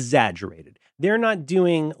 it's not exaggerated. They're not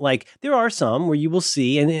doing like, there are some where you will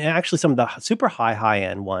see, and actually some of the super high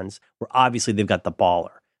end ones where obviously they've got the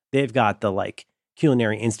baller. They've got the like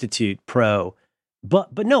Culinary Institute Pro.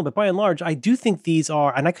 But by and large, I do think these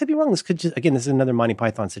are, and I could be wrong. This could just, again, this is another Monty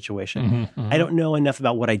Python situation. I don't know enough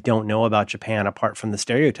about what I don't know about Japan apart from the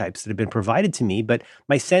stereotypes that have been provided to me. But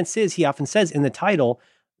my sense is he often says in the title,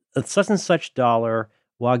 such and such dollar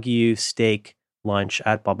Wagyu steak lunch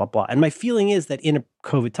at blah, blah, blah. And my feeling is that in a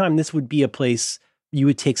COVID time, this would be a place you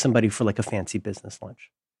would take somebody for like a fancy business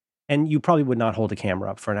lunch. And you probably would not hold a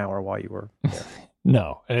camera up for an hour while you were there.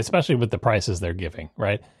 No, and especially with the prices they're giving,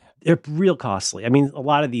 right? They're real costly. I mean, a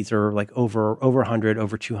lot of these are like over $100,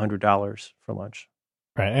 over $200 for lunch.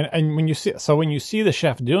 Right. And when you see the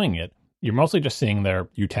chef doing it, you're mostly just seeing their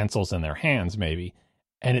utensils in their hands, maybe.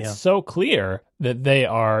 And it's so clear that they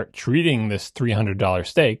are treating this $300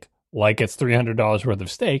 steak like it's $300 worth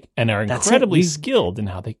of steak and are incredibly skilled in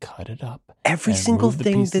how they cut it up. Every single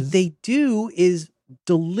thing that they do is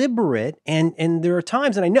deliberate. And there are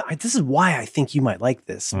times, and I know this is why I think you might like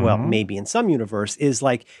this. Well, maybe in some universe is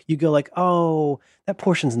like, you go like, oh, that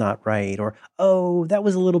portion's not right. Or, oh, that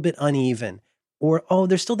was a little bit uneven. Or, oh,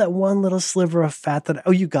 there's still that one little sliver of fat that,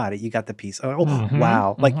 oh, you got it. You got the piece. Oh,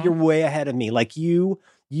 wow. Like you're way ahead of me. Like you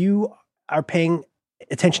are paying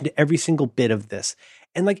attention to every single bit of this.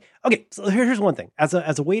 And like, okay, so here's one thing. As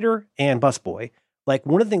a waiter and busboy, like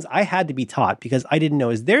one of the things I had to be taught because I didn't know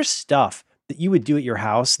is there's stuff that you would do at your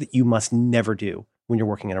house that you must never do when you're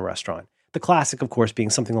working in a restaurant. The classic, of course, being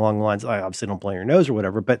something along the lines, I obviously don't blow your nose or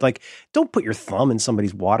whatever, but like, don't put your thumb in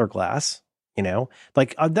somebody's water glass, you know,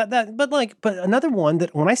 like but another one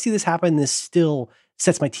that when I see this happen, this still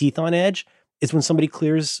sets my teeth on edge is when they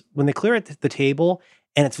clear at the table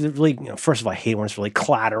and it's really, you know, first of all, I hate when it's really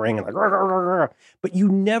clattering and like, but you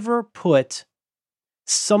never put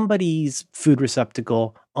somebody's food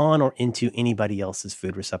receptacle on or into anybody else's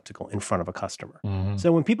food receptacle in front of a customer.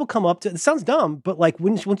 So when people come up to, it sounds dumb, but like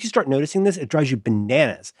once you start noticing this, it drives you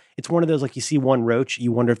bananas. It's one of those, like you see one roach,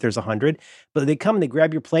 you wonder if there's 100, but they come and they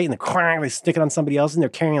grab your plate and they stick it on somebody else and they're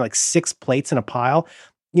carrying like 6 plates in a pile.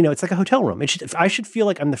 You know, it's like a hotel room. I should feel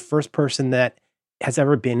like I'm the first person that has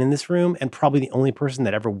ever been in this room and probably the only person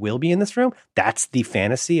that ever will be in this room. That's the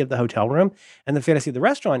fantasy of the hotel room. And the fantasy of the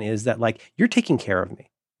restaurant is that like, you're taking care of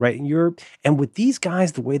me, right? And with these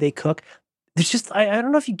guys, the way they cook, there's just, I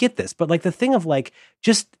don't know if you get this, but like the thing of like,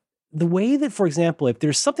 just the way that, for example, if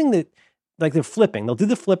there's something that like they're flipping, they'll do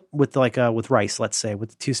the flip with like, with rice, let's say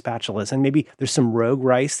with the 2 spatulas, and maybe there's some rogue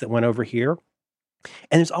rice that went over here.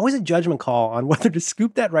 And there's always a judgment call on whether to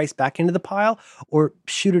scoop that rice back into the pile or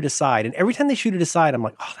shoot it aside. And every time they shoot it aside, I'm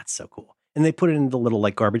like, oh, that's so cool. And they put it in the little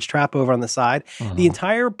like garbage trap over on the side. The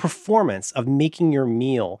entire performance of making your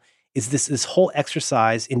meal is this whole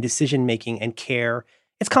exercise in decision making and care.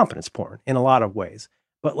 It's competence porn in a lot of ways.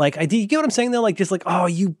 But like, you get what I'm saying though? Like, just like, oh,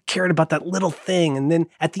 you cared about that little thing. And then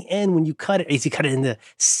at the end, when you cut it, is you cut it into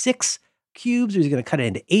 6 cubes or is he going to cut it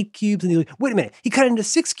into 8 cubes? And you're like, wait a minute, he cut it into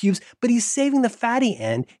 6 cubes, but he's saving the fatty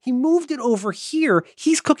end. He moved it over here.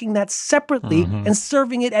 He's cooking that separately and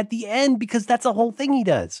serving it at the end because that's a whole thing he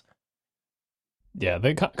does. Yeah,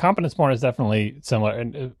 the competence porn is definitely similar.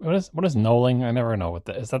 And what is knolling? I never know what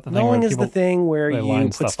that is. That the thing? Knolling is the thing where you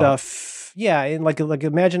put stuff yeah, and like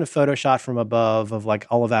imagine a photo shot from above of like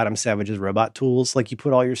all of Adam Savage's robot tools. Like you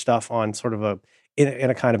put all your stuff on sort of in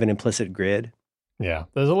a kind of an implicit grid. Yeah,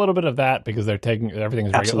 there's a little bit of that because they're taking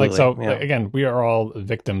everything's regular. Like, so again, we are all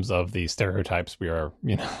victims of the stereotypes we are,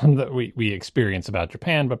 you know, that we experience about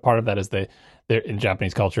Japan. But part of that is they're in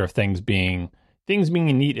Japanese culture of things being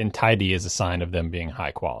neat and tidy is a sign of them being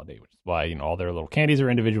high quality, which is why, you know, all their little candies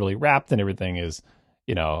are individually wrapped and everything is,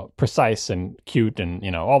 you know, precise and cute and,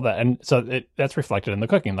 you know, all that. And so that's reflected in the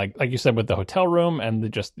cooking. Like you said, with the hotel room and the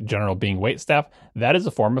just general being wait staff, that is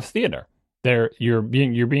a form of theater. You're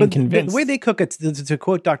being convinced. The way they cook it, to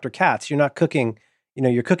quote Dr. Katz, you're not cooking, you know,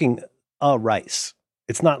 you're cooking a rice.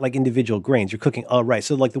 It's not like individual grains. You're cooking a rice.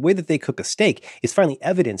 So like the way that they cook a steak is finally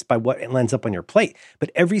evidenced by what ends up on your plate. But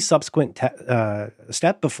every subsequent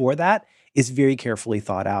step before that is very carefully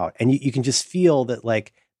thought out. And you can just feel that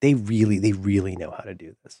like they really know how to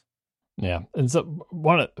do this. Yeah. And so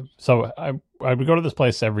I would go to this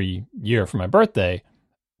place every year for my birthday.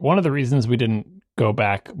 One of the reasons we didn't go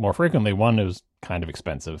back more frequently, one, it was kind of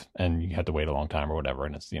expensive and you had to wait a long time or whatever.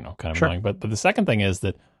 And it's, you know, kind of annoying. But the second thing is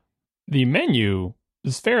that the menu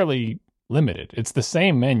is fairly limited. It's the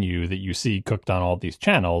same menu that you see cooked on all these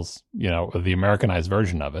channels, the Americanized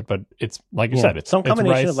version of it. But it's like you said, it's some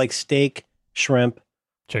combination rice, of like steak, shrimp,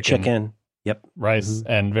 chicken. Yep. Rice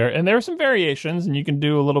and there are some variations, and you can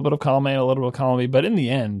do a little bit of column A, a little bit of column B, but in the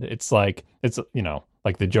end, it's like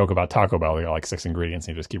like the joke about Taco Bell, you got like 6 ingredients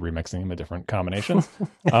and you just keep remixing them in different combinations.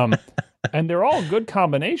 And they're all good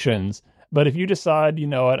combinations, but if you decide, you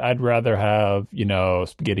know what, I'd rather have,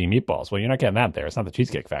 spaghetti and meatballs, well, you're not getting that there. It's not the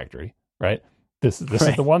Cheesecake Factory, right? This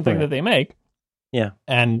is the one thing that they make. Yeah.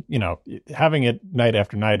 And, having it night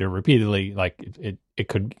after night or repeatedly, like it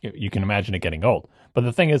could, you can imagine it getting old. But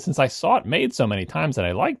the thing is, since I saw it made so many times and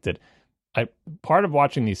I liked it, part of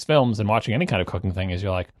watching these films and watching any kind of cooking thing is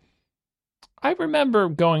you're like, I remember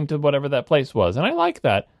going to whatever that place was, and I like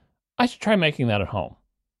that. I should try making that at home.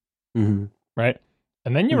 Mm-hmm. Right?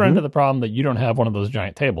 And then you run into the problem that you don't have one of those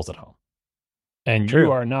giant tables at home. And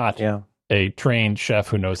you are not a trained chef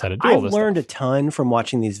who knows how to do all this I've learned stuff. a ton from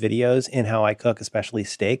watching these videos and how I cook, especially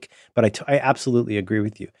steak, but I absolutely agree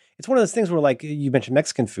with you. It's one of those things where, like, you mentioned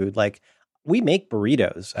Mexican food, like, we make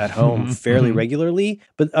burritos at home fairly regularly,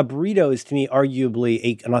 but a burrito is, to me,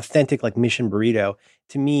 arguably an authentic, like, Mission burrito,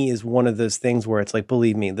 to me, is one of those things where it's like,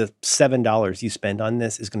 believe me, the $7 you spend on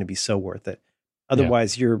this is going to be so worth it.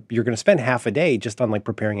 Otherwise, you're going to spend half a day just on, like,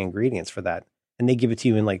 preparing ingredients for that. And they give it to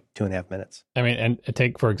you in like 2.5 minutes. I mean, and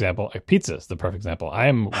take, for example, like pizza is the perfect example. I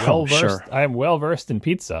am well versed in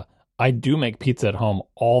pizza. I do make pizza at home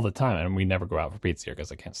all the time, and we never go out for pizza here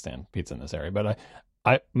because I can't stand pizza in this area. But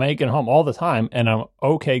I make it home all the time, and I'm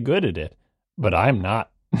okay good at it. But I'm not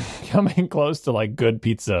coming close to like good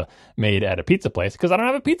pizza made at a pizza place because I don't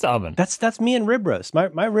have a pizza oven. That's me and rib roast.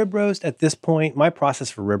 My rib roast at this point, my process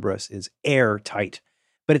for rib roast is airtight,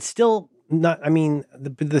 but it's still not. I mean,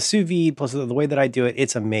 the sous vide plus the way that I do it,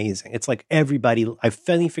 it's amazing. It's like I've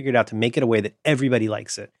finally figured out to make it a way that everybody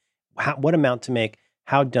likes it. What amount to make,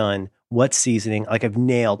 how done, what seasoning. Like, I've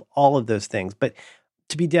nailed all of those things. But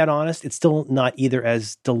to be dead honest, it's still not either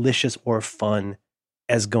as delicious or fun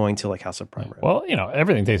as going to like House of Prime Rib. Well,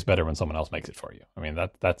 everything tastes better when someone else makes it for you. I mean,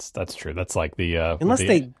 that's true. That's like the unless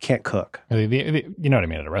they can't cook. You know what I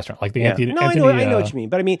mean, at a restaurant, like the Anthony. I know what you mean.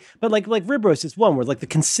 But I mean, like rib roast is one where like the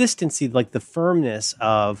consistency, like the firmness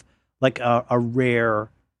of like a rare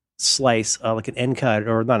slice, like an end cut,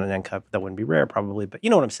 or not an end cut, that wouldn't be rare probably, but you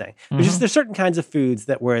know what I'm saying. There's certain kinds of foods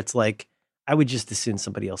that where it's like, I would just as soon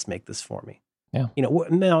somebody else make this for me. Yeah.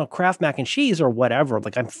 Now Kraft mac and cheese or whatever,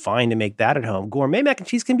 like, I'm fine to make that at home. Gourmet mac and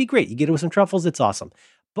cheese can be great. You get it with some truffles, it's awesome.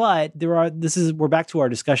 But we're back to our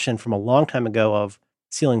discussion from a long time ago of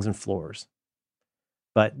ceilings and floors.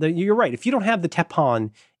 But you're right. If you don't have the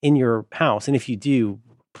Teflon in your house, and if you do,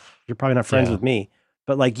 you're probably not friends with me.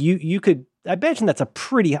 But like you could, I imagine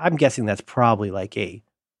I'm guessing that's probably like I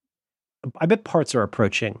bet parts are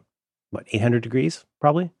approaching, 800 degrees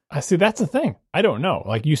probably? I see. That's the thing. I don't know.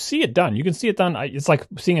 Like, you see it done. You can see it done. It's like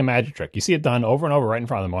seeing a magic trick. You see it done over and over right in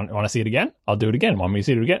front of them. Want to see it again? I'll do it again. Want me to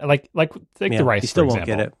see it again? Like take the rice, you still for won't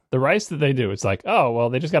example. get it. The rice that they do, it's like, oh, well,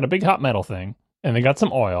 they just got a big hot metal thing, and they got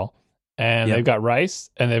some oil, and they've got rice,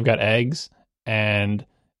 and they've got eggs, and,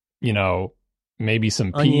 maybe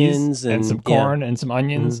some peas and some corn and some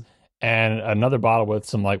onions, and another bottle with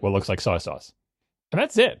some, like, what looks like soy sauce. And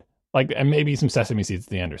that's it. Like, and maybe some sesame seeds at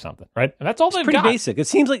the end or something, right? And that's all they've got. Pretty basic. It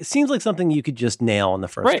seems like something you could just nail on the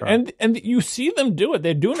first try. And you see them do it.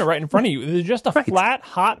 They're doing it right in front of you. It's just a flat,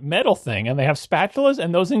 hot metal thing, and they have spatulas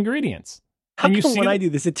and those ingredients. How come when I do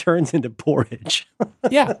this, it turns into porridge?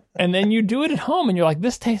 Yeah, and then you do it at home, and you're like,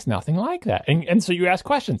 this tastes nothing like that. And so you ask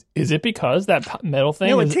questions. Is it because that metal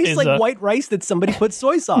thing it tastes like white rice that somebody put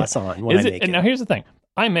soy sauce on when I make it. And now here's the thing.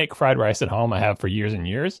 I make fried rice at home. I have for years and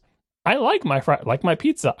years. I like my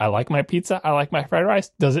pizza. I like my pizza. I like my fried rice.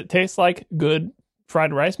 Does it taste like good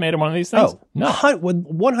fried rice made of one of these things? Oh, no.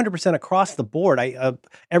 100% across the board.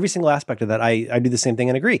 Every single aspect of that, I do the same thing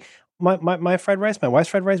and agree. My fried rice, my wife's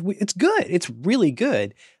fried rice, it's good. It's really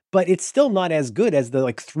good, but it's still not as good as the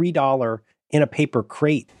like $3 in a paper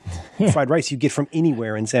crate fried rice you get from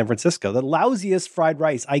anywhere in San Francisco. The lousiest fried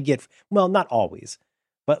rice I get, well, not always,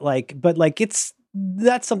 but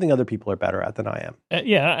that's something other people are better at than I am.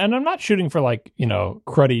 Yeah, and I'm not shooting for like,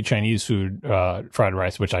 cruddy Chinese food fried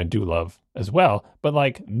rice, which I do love as well. But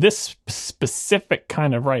like this specific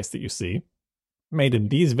kind of rice that you see made in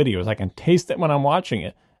these videos, I can taste it when I'm watching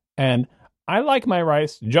it. And I like my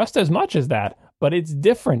rice just as much as that, but it's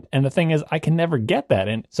different. And the thing is, I can never get that.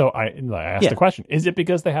 And so I asked the question, is it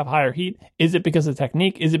because they have higher heat? Is it because of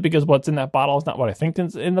technique? Is it because what's in that bottle is not what I think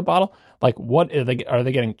is in the bottle? Like, what are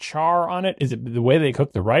they getting char on it? Is it the way they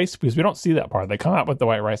cook the rice? Because we don't see that part. They come out with the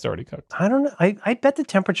white rice already cooked. I don't know. I bet the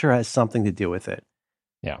temperature has something to do with it.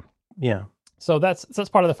 Yeah. Yeah. So that's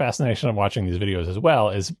part of the fascination of watching these videos as well,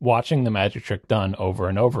 is watching the magic trick done over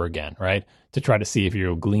and over again, right? To try to see if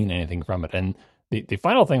you glean anything from it. And the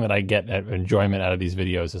final thing that I get enjoyment out of these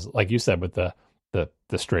videos is, like you said, with the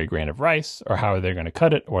stray grain of rice, or how are they going to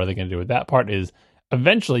cut it, or what are they going to do with that part, is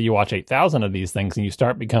eventually you watch 8,000 of these things and you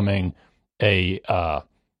start becoming a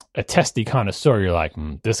testy connoisseur. You're like,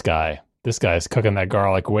 this guy's cooking that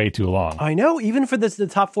garlic way too long. I know. Even for the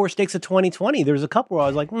top 4 steaks of 2020, there's a couple where I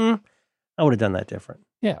was like, I would have done that different.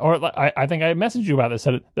 Yeah, or I think I messaged you about this.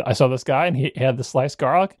 I saw this guy and he had the sliced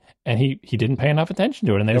garlic and he didn't pay enough attention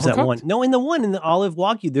to it, and they There's overcooked. that one. No, in the olive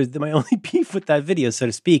wagyu, there's my only beef with that video, so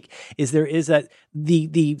to speak, is that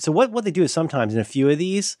so what they do is sometimes in a few of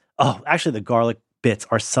these, actually the garlic bits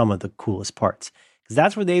are some of the coolest parts, because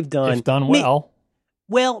that's where they've done. If done well.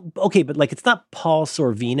 Well, okay, but like it's not Paul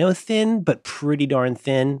Sorvino thin, but pretty darn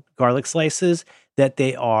thin garlic slices that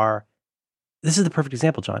they are. This is the perfect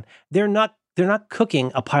example, John. They're not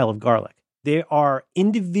cooking a pile of garlic. They are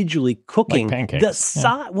individually cooking like pancakes. the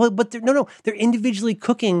side. Yeah. Well, but they're individually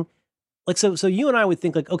cooking. Like so you and I would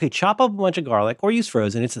think like, okay, chop up a bunch of garlic or use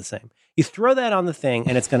frozen. It's the same. You throw that on the thing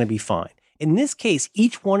and it's going to be fine. In this case,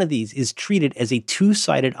 each one of these is treated as a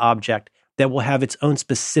two-sided object that will have its own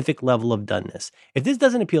specific level of doneness. If this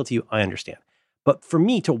doesn't appeal to you, I understand. But for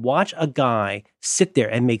me to watch a guy sit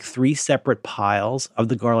there and make 3 separate piles of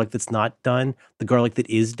the garlic that's not done, the garlic that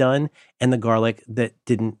is done, and the garlic that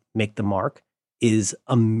didn't make the mark is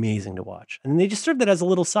amazing to watch. And they just serve that as a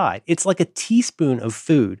little side. It's like a teaspoon of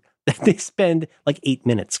food that they spend like 8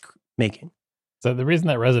 minutes making. So the reason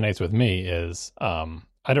that resonates with me is,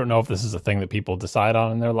 I don't know if this is a thing that people decide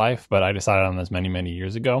on in their life, but I decided on this many, many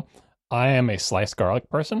years ago. I am a sliced garlic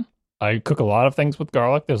person. I cook a lot of things with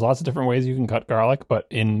garlic. There's lots of different ways you can cut garlic, but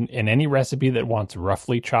in any recipe that wants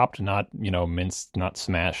roughly chopped, not, minced, not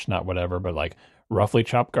smashed, not whatever, but like roughly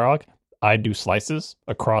chopped garlic, I do slices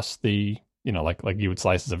across the, like you would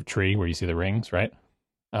slices of a tree where you see the rings, right?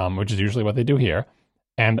 Which is usually what they do here.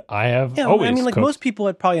 And I have always I mean, like cooked. most people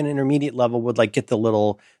at probably an intermediate level would like get the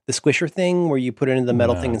squisher thing where you put it into the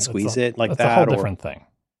metal thing and squeeze it like that's that. That's a whole different thing.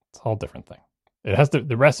 It's a whole different thing. It has to,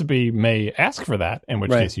 the recipe may ask for that, in which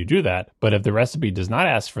case you do that. But if the recipe does not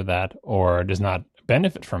ask for that or does not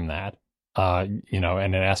benefit from that, and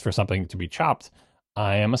it asks for something to be chopped,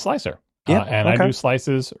 I am a slicer. Yeah, I do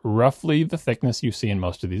slices roughly the thickness you see in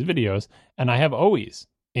most of these videos. And I have always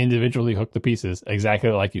individually hooked the pieces exactly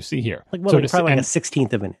like you see here. Like, probably like a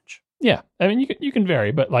 1/16 of an inch. Yeah. I mean, you can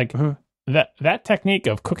vary, but like that technique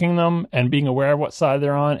of cooking them and being aware of what side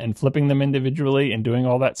they're on and flipping them individually and doing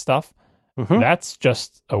all that stuff, that's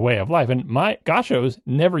just a way of life. And my gachos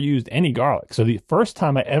never used any garlic. So the first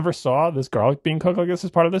time I ever saw this garlic being cooked like this as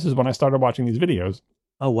part of this is when I started watching these videos.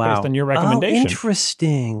 Oh, wow. Based on your recommendation. Oh,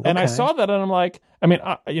 interesting. And I saw that and I'm like, I mean,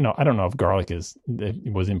 I don't know if garlic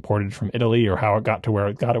was imported from Italy or how it got to where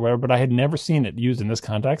it got or whatever, but I had never seen it used in this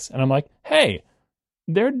context. And I'm like, hey,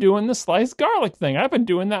 they're doing the sliced garlic thing. I've been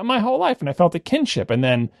doing that my whole life. And I felt a kinship and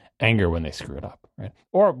then anger when they screw it up. Right.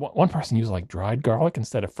 Or one person used like dried garlic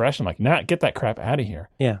instead of fresh. I'm like, nah, get that crap out of here.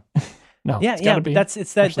 Yeah. No. Yeah. That's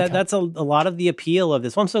a lot of the appeal of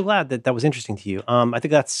this. Well, I'm so glad that was interesting to you. I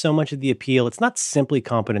think that's so much of the appeal. It's not simply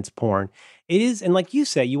competence porn. It is, and like you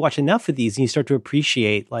say, you watch enough of these and you start to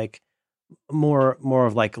appreciate like more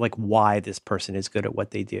of like why this person is good at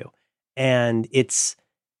what they do. And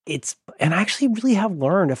and I actually really have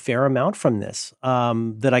learned a fair amount from this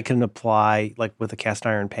that I can apply like with a cast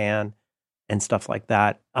iron pan and stuff like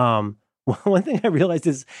that. One thing I realized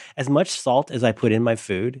is as much salt as I put in my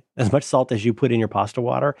food, as much salt as you put in your pasta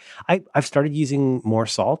water, I've started using more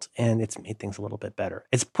salt and it's made things a little bit better.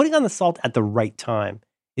 It's putting on the salt at the right time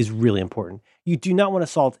is really important. You do not want to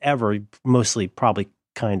salt ever, mostly probably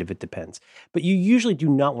kind of, it depends. But you usually do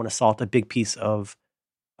not want to salt a big piece of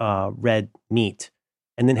red meat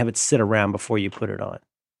and then have it sit around before you put it on.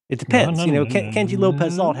 It depends. Kenji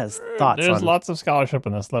Lopez-Alt has thoughts on it. There's lots of scholarship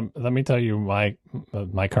in this. Let me tell you my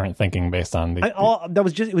current thinking based on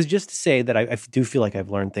it was just to say that I do feel like I've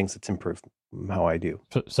learned things that's improved how I do.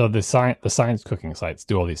 So the science cooking sites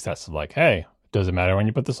do all these tests of like, hey, does it matter when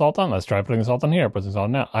you put the salt on? Let's try putting the salt on here. Put the salt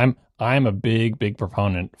on now. I'm a big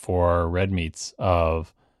proponent for red meats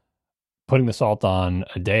of putting the salt on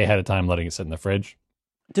a day ahead of time, letting it sit in the fridge.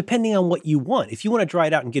 Depending on what you want. If you want to dry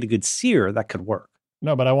it out and get a good sear, that could work.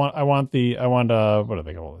 No, but I want what do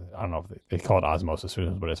they call it? I don't know if they call it osmosis or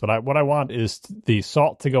what it is, but what I want is the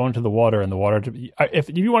salt to go into the water and the water to if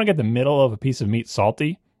you want to get the middle of a piece of meat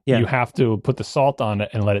salty, you have to put the salt on it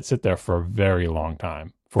and let it sit there for a very long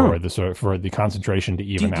time, for the concentration to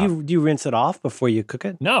even out. Do you rinse it off before you cook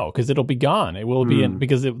it? No, because it'll be gone. It will be in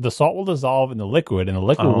because the salt will dissolve in the liquid, and the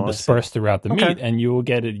liquid will disperse throughout the meat, and you will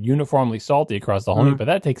get it uniformly salty across the whole meat. But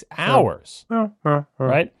that takes hours,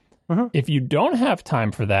 right? If you don't have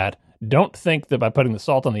time for that, don't think that by putting the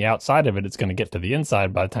salt on the outside of it, it's going to get to the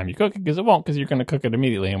inside by the time you cook it, because it won't, because you're going to cook it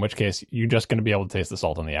immediately, in which case you're just going to be able to taste the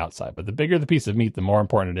salt on the outside. But the bigger the piece of meat, the more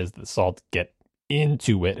important it is that the salt get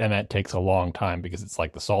into it, and that takes a long time because it's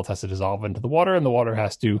like the salt has to dissolve into the water, and the water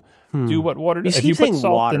has to do what water does. You keep saying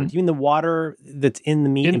water. Do you mean the water that's in the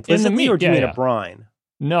meat implicitly, or do you mean a brine?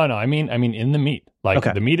 No, I mean in the meat.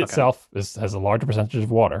 Like the meat itself has a larger percentage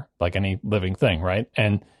of water, like any living thing, right?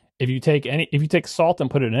 And if you take salt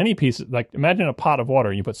and put it in any piece, like imagine a pot of water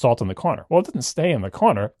and you put salt in the corner. Well, it doesn't stay in the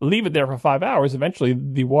corner. Leave it there for 5 hours. Eventually,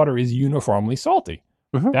 the water is uniformly salty.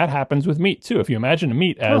 That happens with meat too. If you imagine a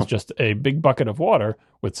meat as just a big bucket of water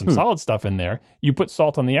with some solid stuff in there, you put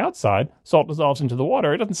salt on the outside, salt dissolves into the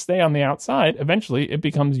water. It doesn't stay on the outside. Eventually, it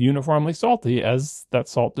becomes uniformly salty as that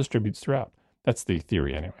salt distributes throughout. That's the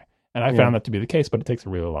theory anyway. And I found that to be the case, but it takes a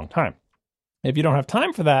really long time. If you don't have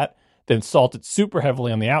time for that, then salt it super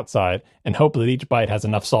heavily on the outside and hope that each bite has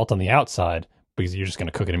enough salt on the outside, because you're just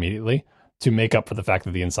going to cook it immediately, to make up for the fact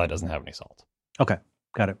that the inside doesn't have any salt. Okay,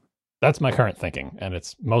 got it. That's my current thinking, and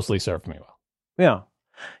it's mostly served me well.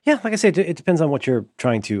 Yeah. Like I said, it depends on what you're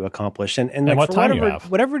trying to accomplish, and like what time you have.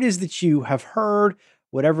 Whatever it is that you have heard,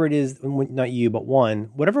 whatever it is, not you, but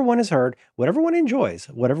whatever one has heard, whatever one enjoys,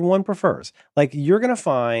 whatever one prefers. Like you're going to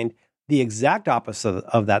find the exact opposite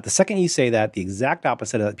of that. The second you say that, the exact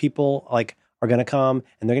opposite of that, people like are going to come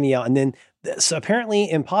and they're going to yell, and then so apparently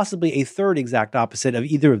and possibly a third exact opposite of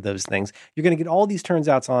either of those things. You're going to get all these turns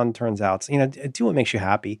outs. Do what makes you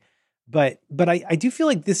happy. But I do feel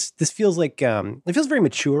like this feels like it feels very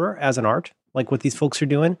mature as an art, like what these folks are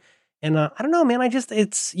doing. And I don't know, man.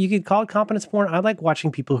 You could call it competence porn. I like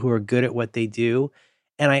watching people who are good at what they do.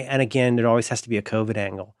 And again, there always has to be a COVID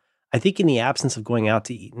angle. I think in the absence of going out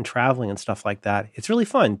to eat and traveling and stuff like that, it's really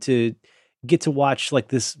fun to get to watch like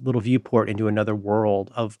this little viewport into another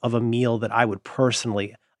world of a meal that I would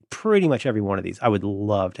personally, pretty much every one of these, I would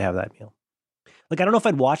love to have that meal. Like, I don't know if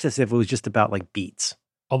I'd watch this if it was just about like beets.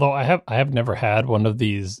 Although I have never had one of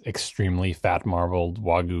these extremely fat marbled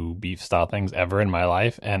Wagyu beef style things ever in my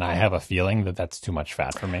life, and I have a feeling that that's too much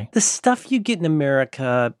fat for me. The stuff you get in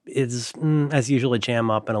America is, as usual, a jam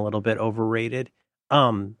up and a little bit overrated. I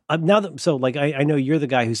know you're the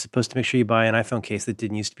guy who's supposed to make sure you buy an iPhone case that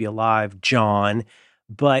didn't used to be alive, John.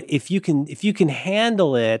 But if you can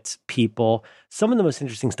handle it, people, some of the most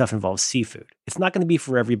interesting stuff involves seafood. It's not going to be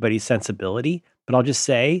for everybody's sensibility, but I'll just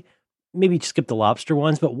say, maybe skip the lobster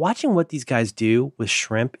ones, but watching what these guys do with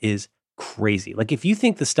shrimp is crazy. Like if you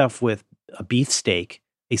think the stuff with a beef steak,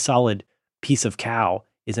 a solid piece of cow,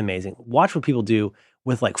 is amazing, watch what people do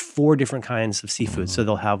with like 4 different kinds of seafood. So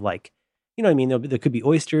they'll have like, you know what I mean? There could be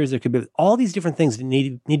oysters, there could be all these different things that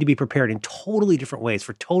need to be prepared in totally different ways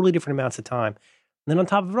for totally different amounts of time. And then on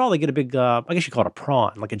top of it all, they get a big, I guess you call it a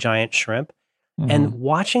prawn, like a giant shrimp. And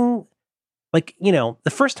watching, like, you know, the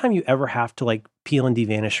first time you ever have to like peel and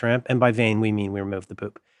devein a shrimp, and by vein, we mean we remove the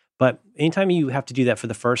poop. But anytime you have to do that for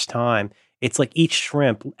the first time, it's like each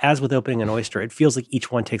shrimp, as with opening an oyster, it feels like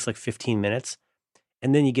each one takes like 15 minutes.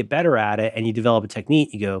 And then you get better at it and you develop a technique.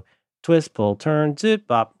 You go twist, pull, turn, zip,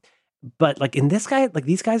 bop. But like in these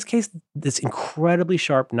guys' case, this incredibly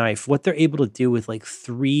sharp knife, what they're able to do with like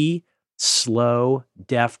 3 slow,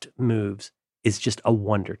 deft moves is just a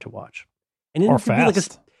wonder to watch. And then or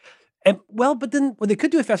fast. But then they could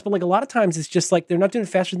do it fast, but like a lot of times it's just like they're not doing it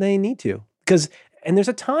faster than they need to. And there's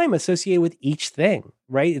a time associated with each thing,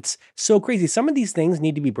 right? It's so crazy. Some of these things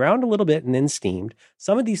need to be browned a little bit and then steamed.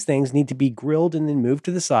 Some of these things need to be grilled and then moved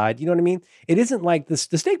to the side. You know what I mean? It isn't like this.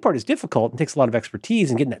 The steak part is difficult and takes a lot of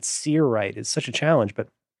expertise, and getting that sear right is such a challenge. But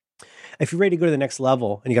if you're ready to go to the next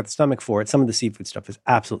level and you got the stomach for it, some of the seafood stuff is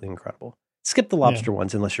absolutely incredible. Skip the lobster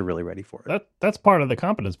ones unless you're really ready for it. That's part of the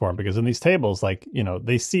competence part, because in these tables, like, you know,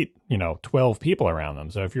 they seat, 12 people around them.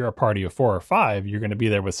 So if you're a party of 4 or 5, you're going to be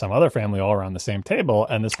there with some other family all around the same table.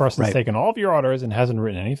 And this person's taken all of your orders and hasn't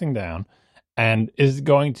written anything down, and is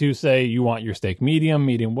going to say, you want your steak medium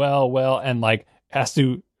well, and like has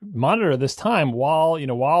to monitor this time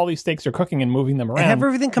while these steaks are cooking and moving them around. And have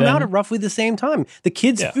everything come out at roughly the same time. The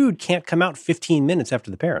kids' food can't come out 15 minutes after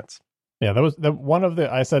the parents. Yeah, that was one of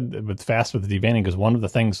the, I said with fast with the deveining, because one of the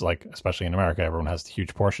things, like, especially in America, everyone has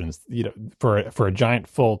huge portions, for a giant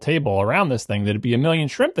full table around this thing, there'd be a million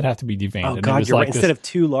shrimp that have to be deveined. Oh, And God, it was you're like right. Instead of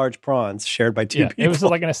 2 large prawns shared by 2 people. It was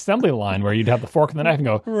like an assembly line where you'd have the fork and the knife and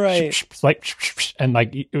go, right. And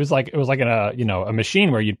like, it was like in a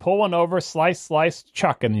machine where you'd pull one over, slice,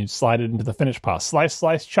 chuck, and you'd slide it into the finished pot. Slice,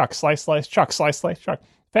 chuck, slice, chuck, slice, chuck.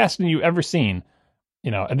 Fastest than you've ever seen.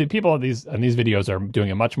 And the people in these videos are doing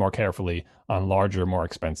it much more carefully on larger, more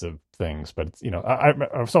expensive things. But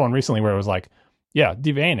I saw one recently where it was like, yeah,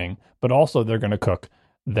 deveining, but also they're going to cook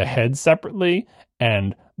the head separately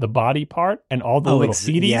and the body part and all the little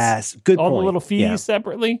feeties. Yes, good all point. the little feeties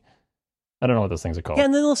separately. I don't know what those things are called. Yeah,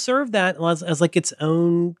 and then they'll serve that as like its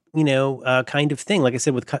own, kind of thing. Like I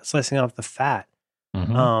said, with slicing off the fat.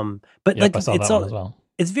 Mm-hmm. But yep, like I saw it's that one as well.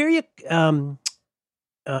 It's very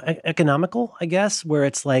economical, I guess, where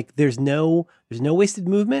it's like there's no wasted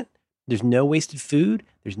movement, there's no wasted food,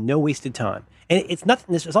 there's no wasted time, and it's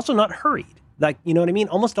nothing. It's also not hurried. Like, you know what I mean?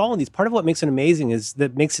 Almost all of these. Part of what makes it amazing is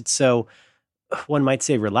that makes it so, one might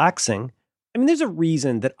say, relaxing. I mean, there's a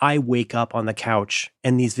reason that I wake up on the couch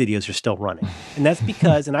and these videos are still running, and that's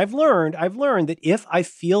because, and I've learned that if I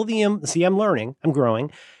feel I'm learning, I'm growing.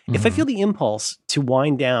 Mm-hmm. If I feel the impulse to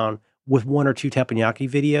wind down with 1 or 2 teppanyaki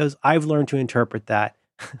videos, I've learned to interpret that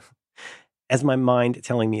as my mind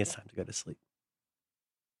telling me it's time to go to sleep.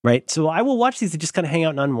 Right. So I will watch these to just kind of hang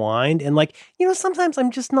out and unwind. And sometimes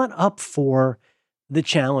I'm just not up for the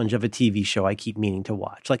challenge of a TV show I keep meaning to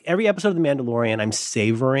watch. Like every episode of The Mandalorian, I'm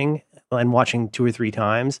savoring and watching 2 or 3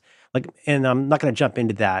 times. And I'm not going to jump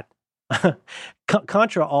into that.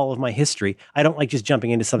 Contra all of my history, I don't like just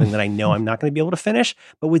jumping into something that I know I'm not going to be able to finish.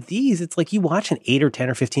 But with these, it's like you watch an 8 or 10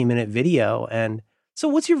 or 15 minute video. And so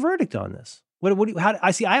what's your verdict on this? What do you, how,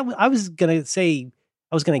 I see, I was going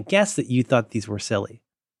to guess that you thought these were silly.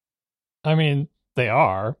 I mean, they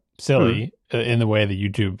are silly in the way that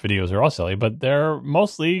YouTube videos are all silly, but they're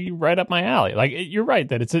mostly right up my alley. Like, you're right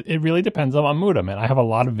that it really depends on my mood I'm in. I have a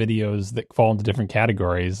lot of videos that fall into different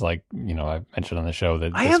categories. Like, I've mentioned on the show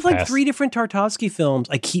that I have like 3 different Tarkovsky films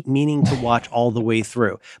I keep meaning to watch all the way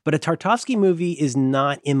through, but a Tarkovsky movie is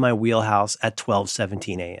not in my wheelhouse at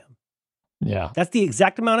 12:17 a.m. Yeah. That's the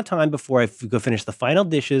exact amount of time before I go finish the final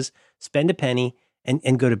dishes, spend a penny,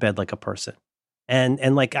 and go to bed like a person.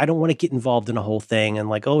 And like, I don't want to get involved in a whole thing and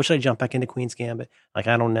like, oh, should I jump back into Queen's Gambit? Like,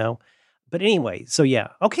 I don't know. But anyway, so yeah.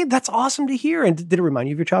 Okay, that's awesome to hear. And did it remind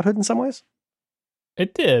you of your childhood in some ways?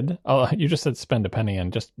 It did. You just said spend a penny.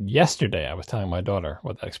 And just yesterday, I was telling my daughter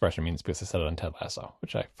what that expression means because I said it on Ted Lasso,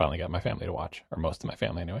 which I finally got my family to watch, or most of my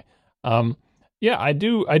family anyway. Yeah, I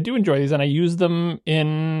do enjoy these, and I use them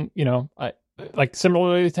in, like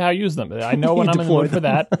similarly to how I use them. I know when I'm in the mood for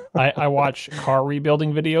that. I watch car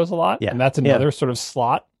rebuilding videos a lot, and that's another sort of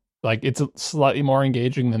slot. Like, it's slightly more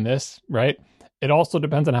engaging than this, right? It also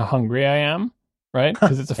depends on how hungry I am, right?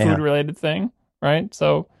 Because it's a food-related thing, right?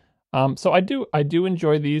 So I do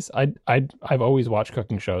enjoy these. I've always watched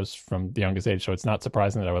cooking shows from the youngest age, so it's not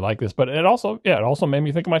surprising that I would like this. But it also made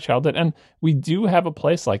me think of my childhood. And we do have a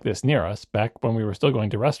place like this near us back when we were still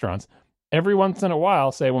going to restaurants. Every once in a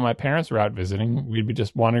while, say when my parents were out visiting, we'd be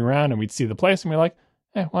just wandering around and we'd see the place and we're like,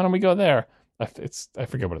 hey, why don't we go there? I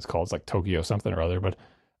forget what it's called. It's like Tokyo something or other. But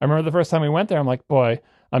I remember the first time we went there, I'm like, boy,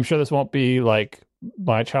 I'm sure this won't be like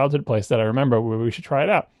my childhood place that I remember where we should try it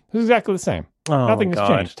out. It's exactly the same. Oh, nothing has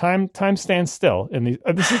changed. Time stands still. In these,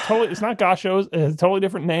 this is totally. It's not Gasho's. It has a totally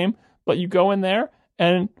different name. But you go in there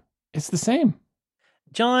and it's the same.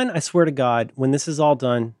 John, I swear to God, when this is all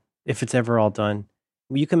done, if it's ever all done,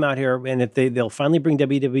 you come out here, and if they'll finally bring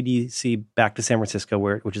WWDC back to San Francisco,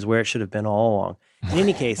 which is where it should have been all along. In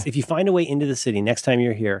any case, if you find a way into the city next time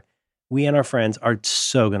you're here, we and our friends are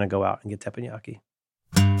so going to go out and get teppanyaki.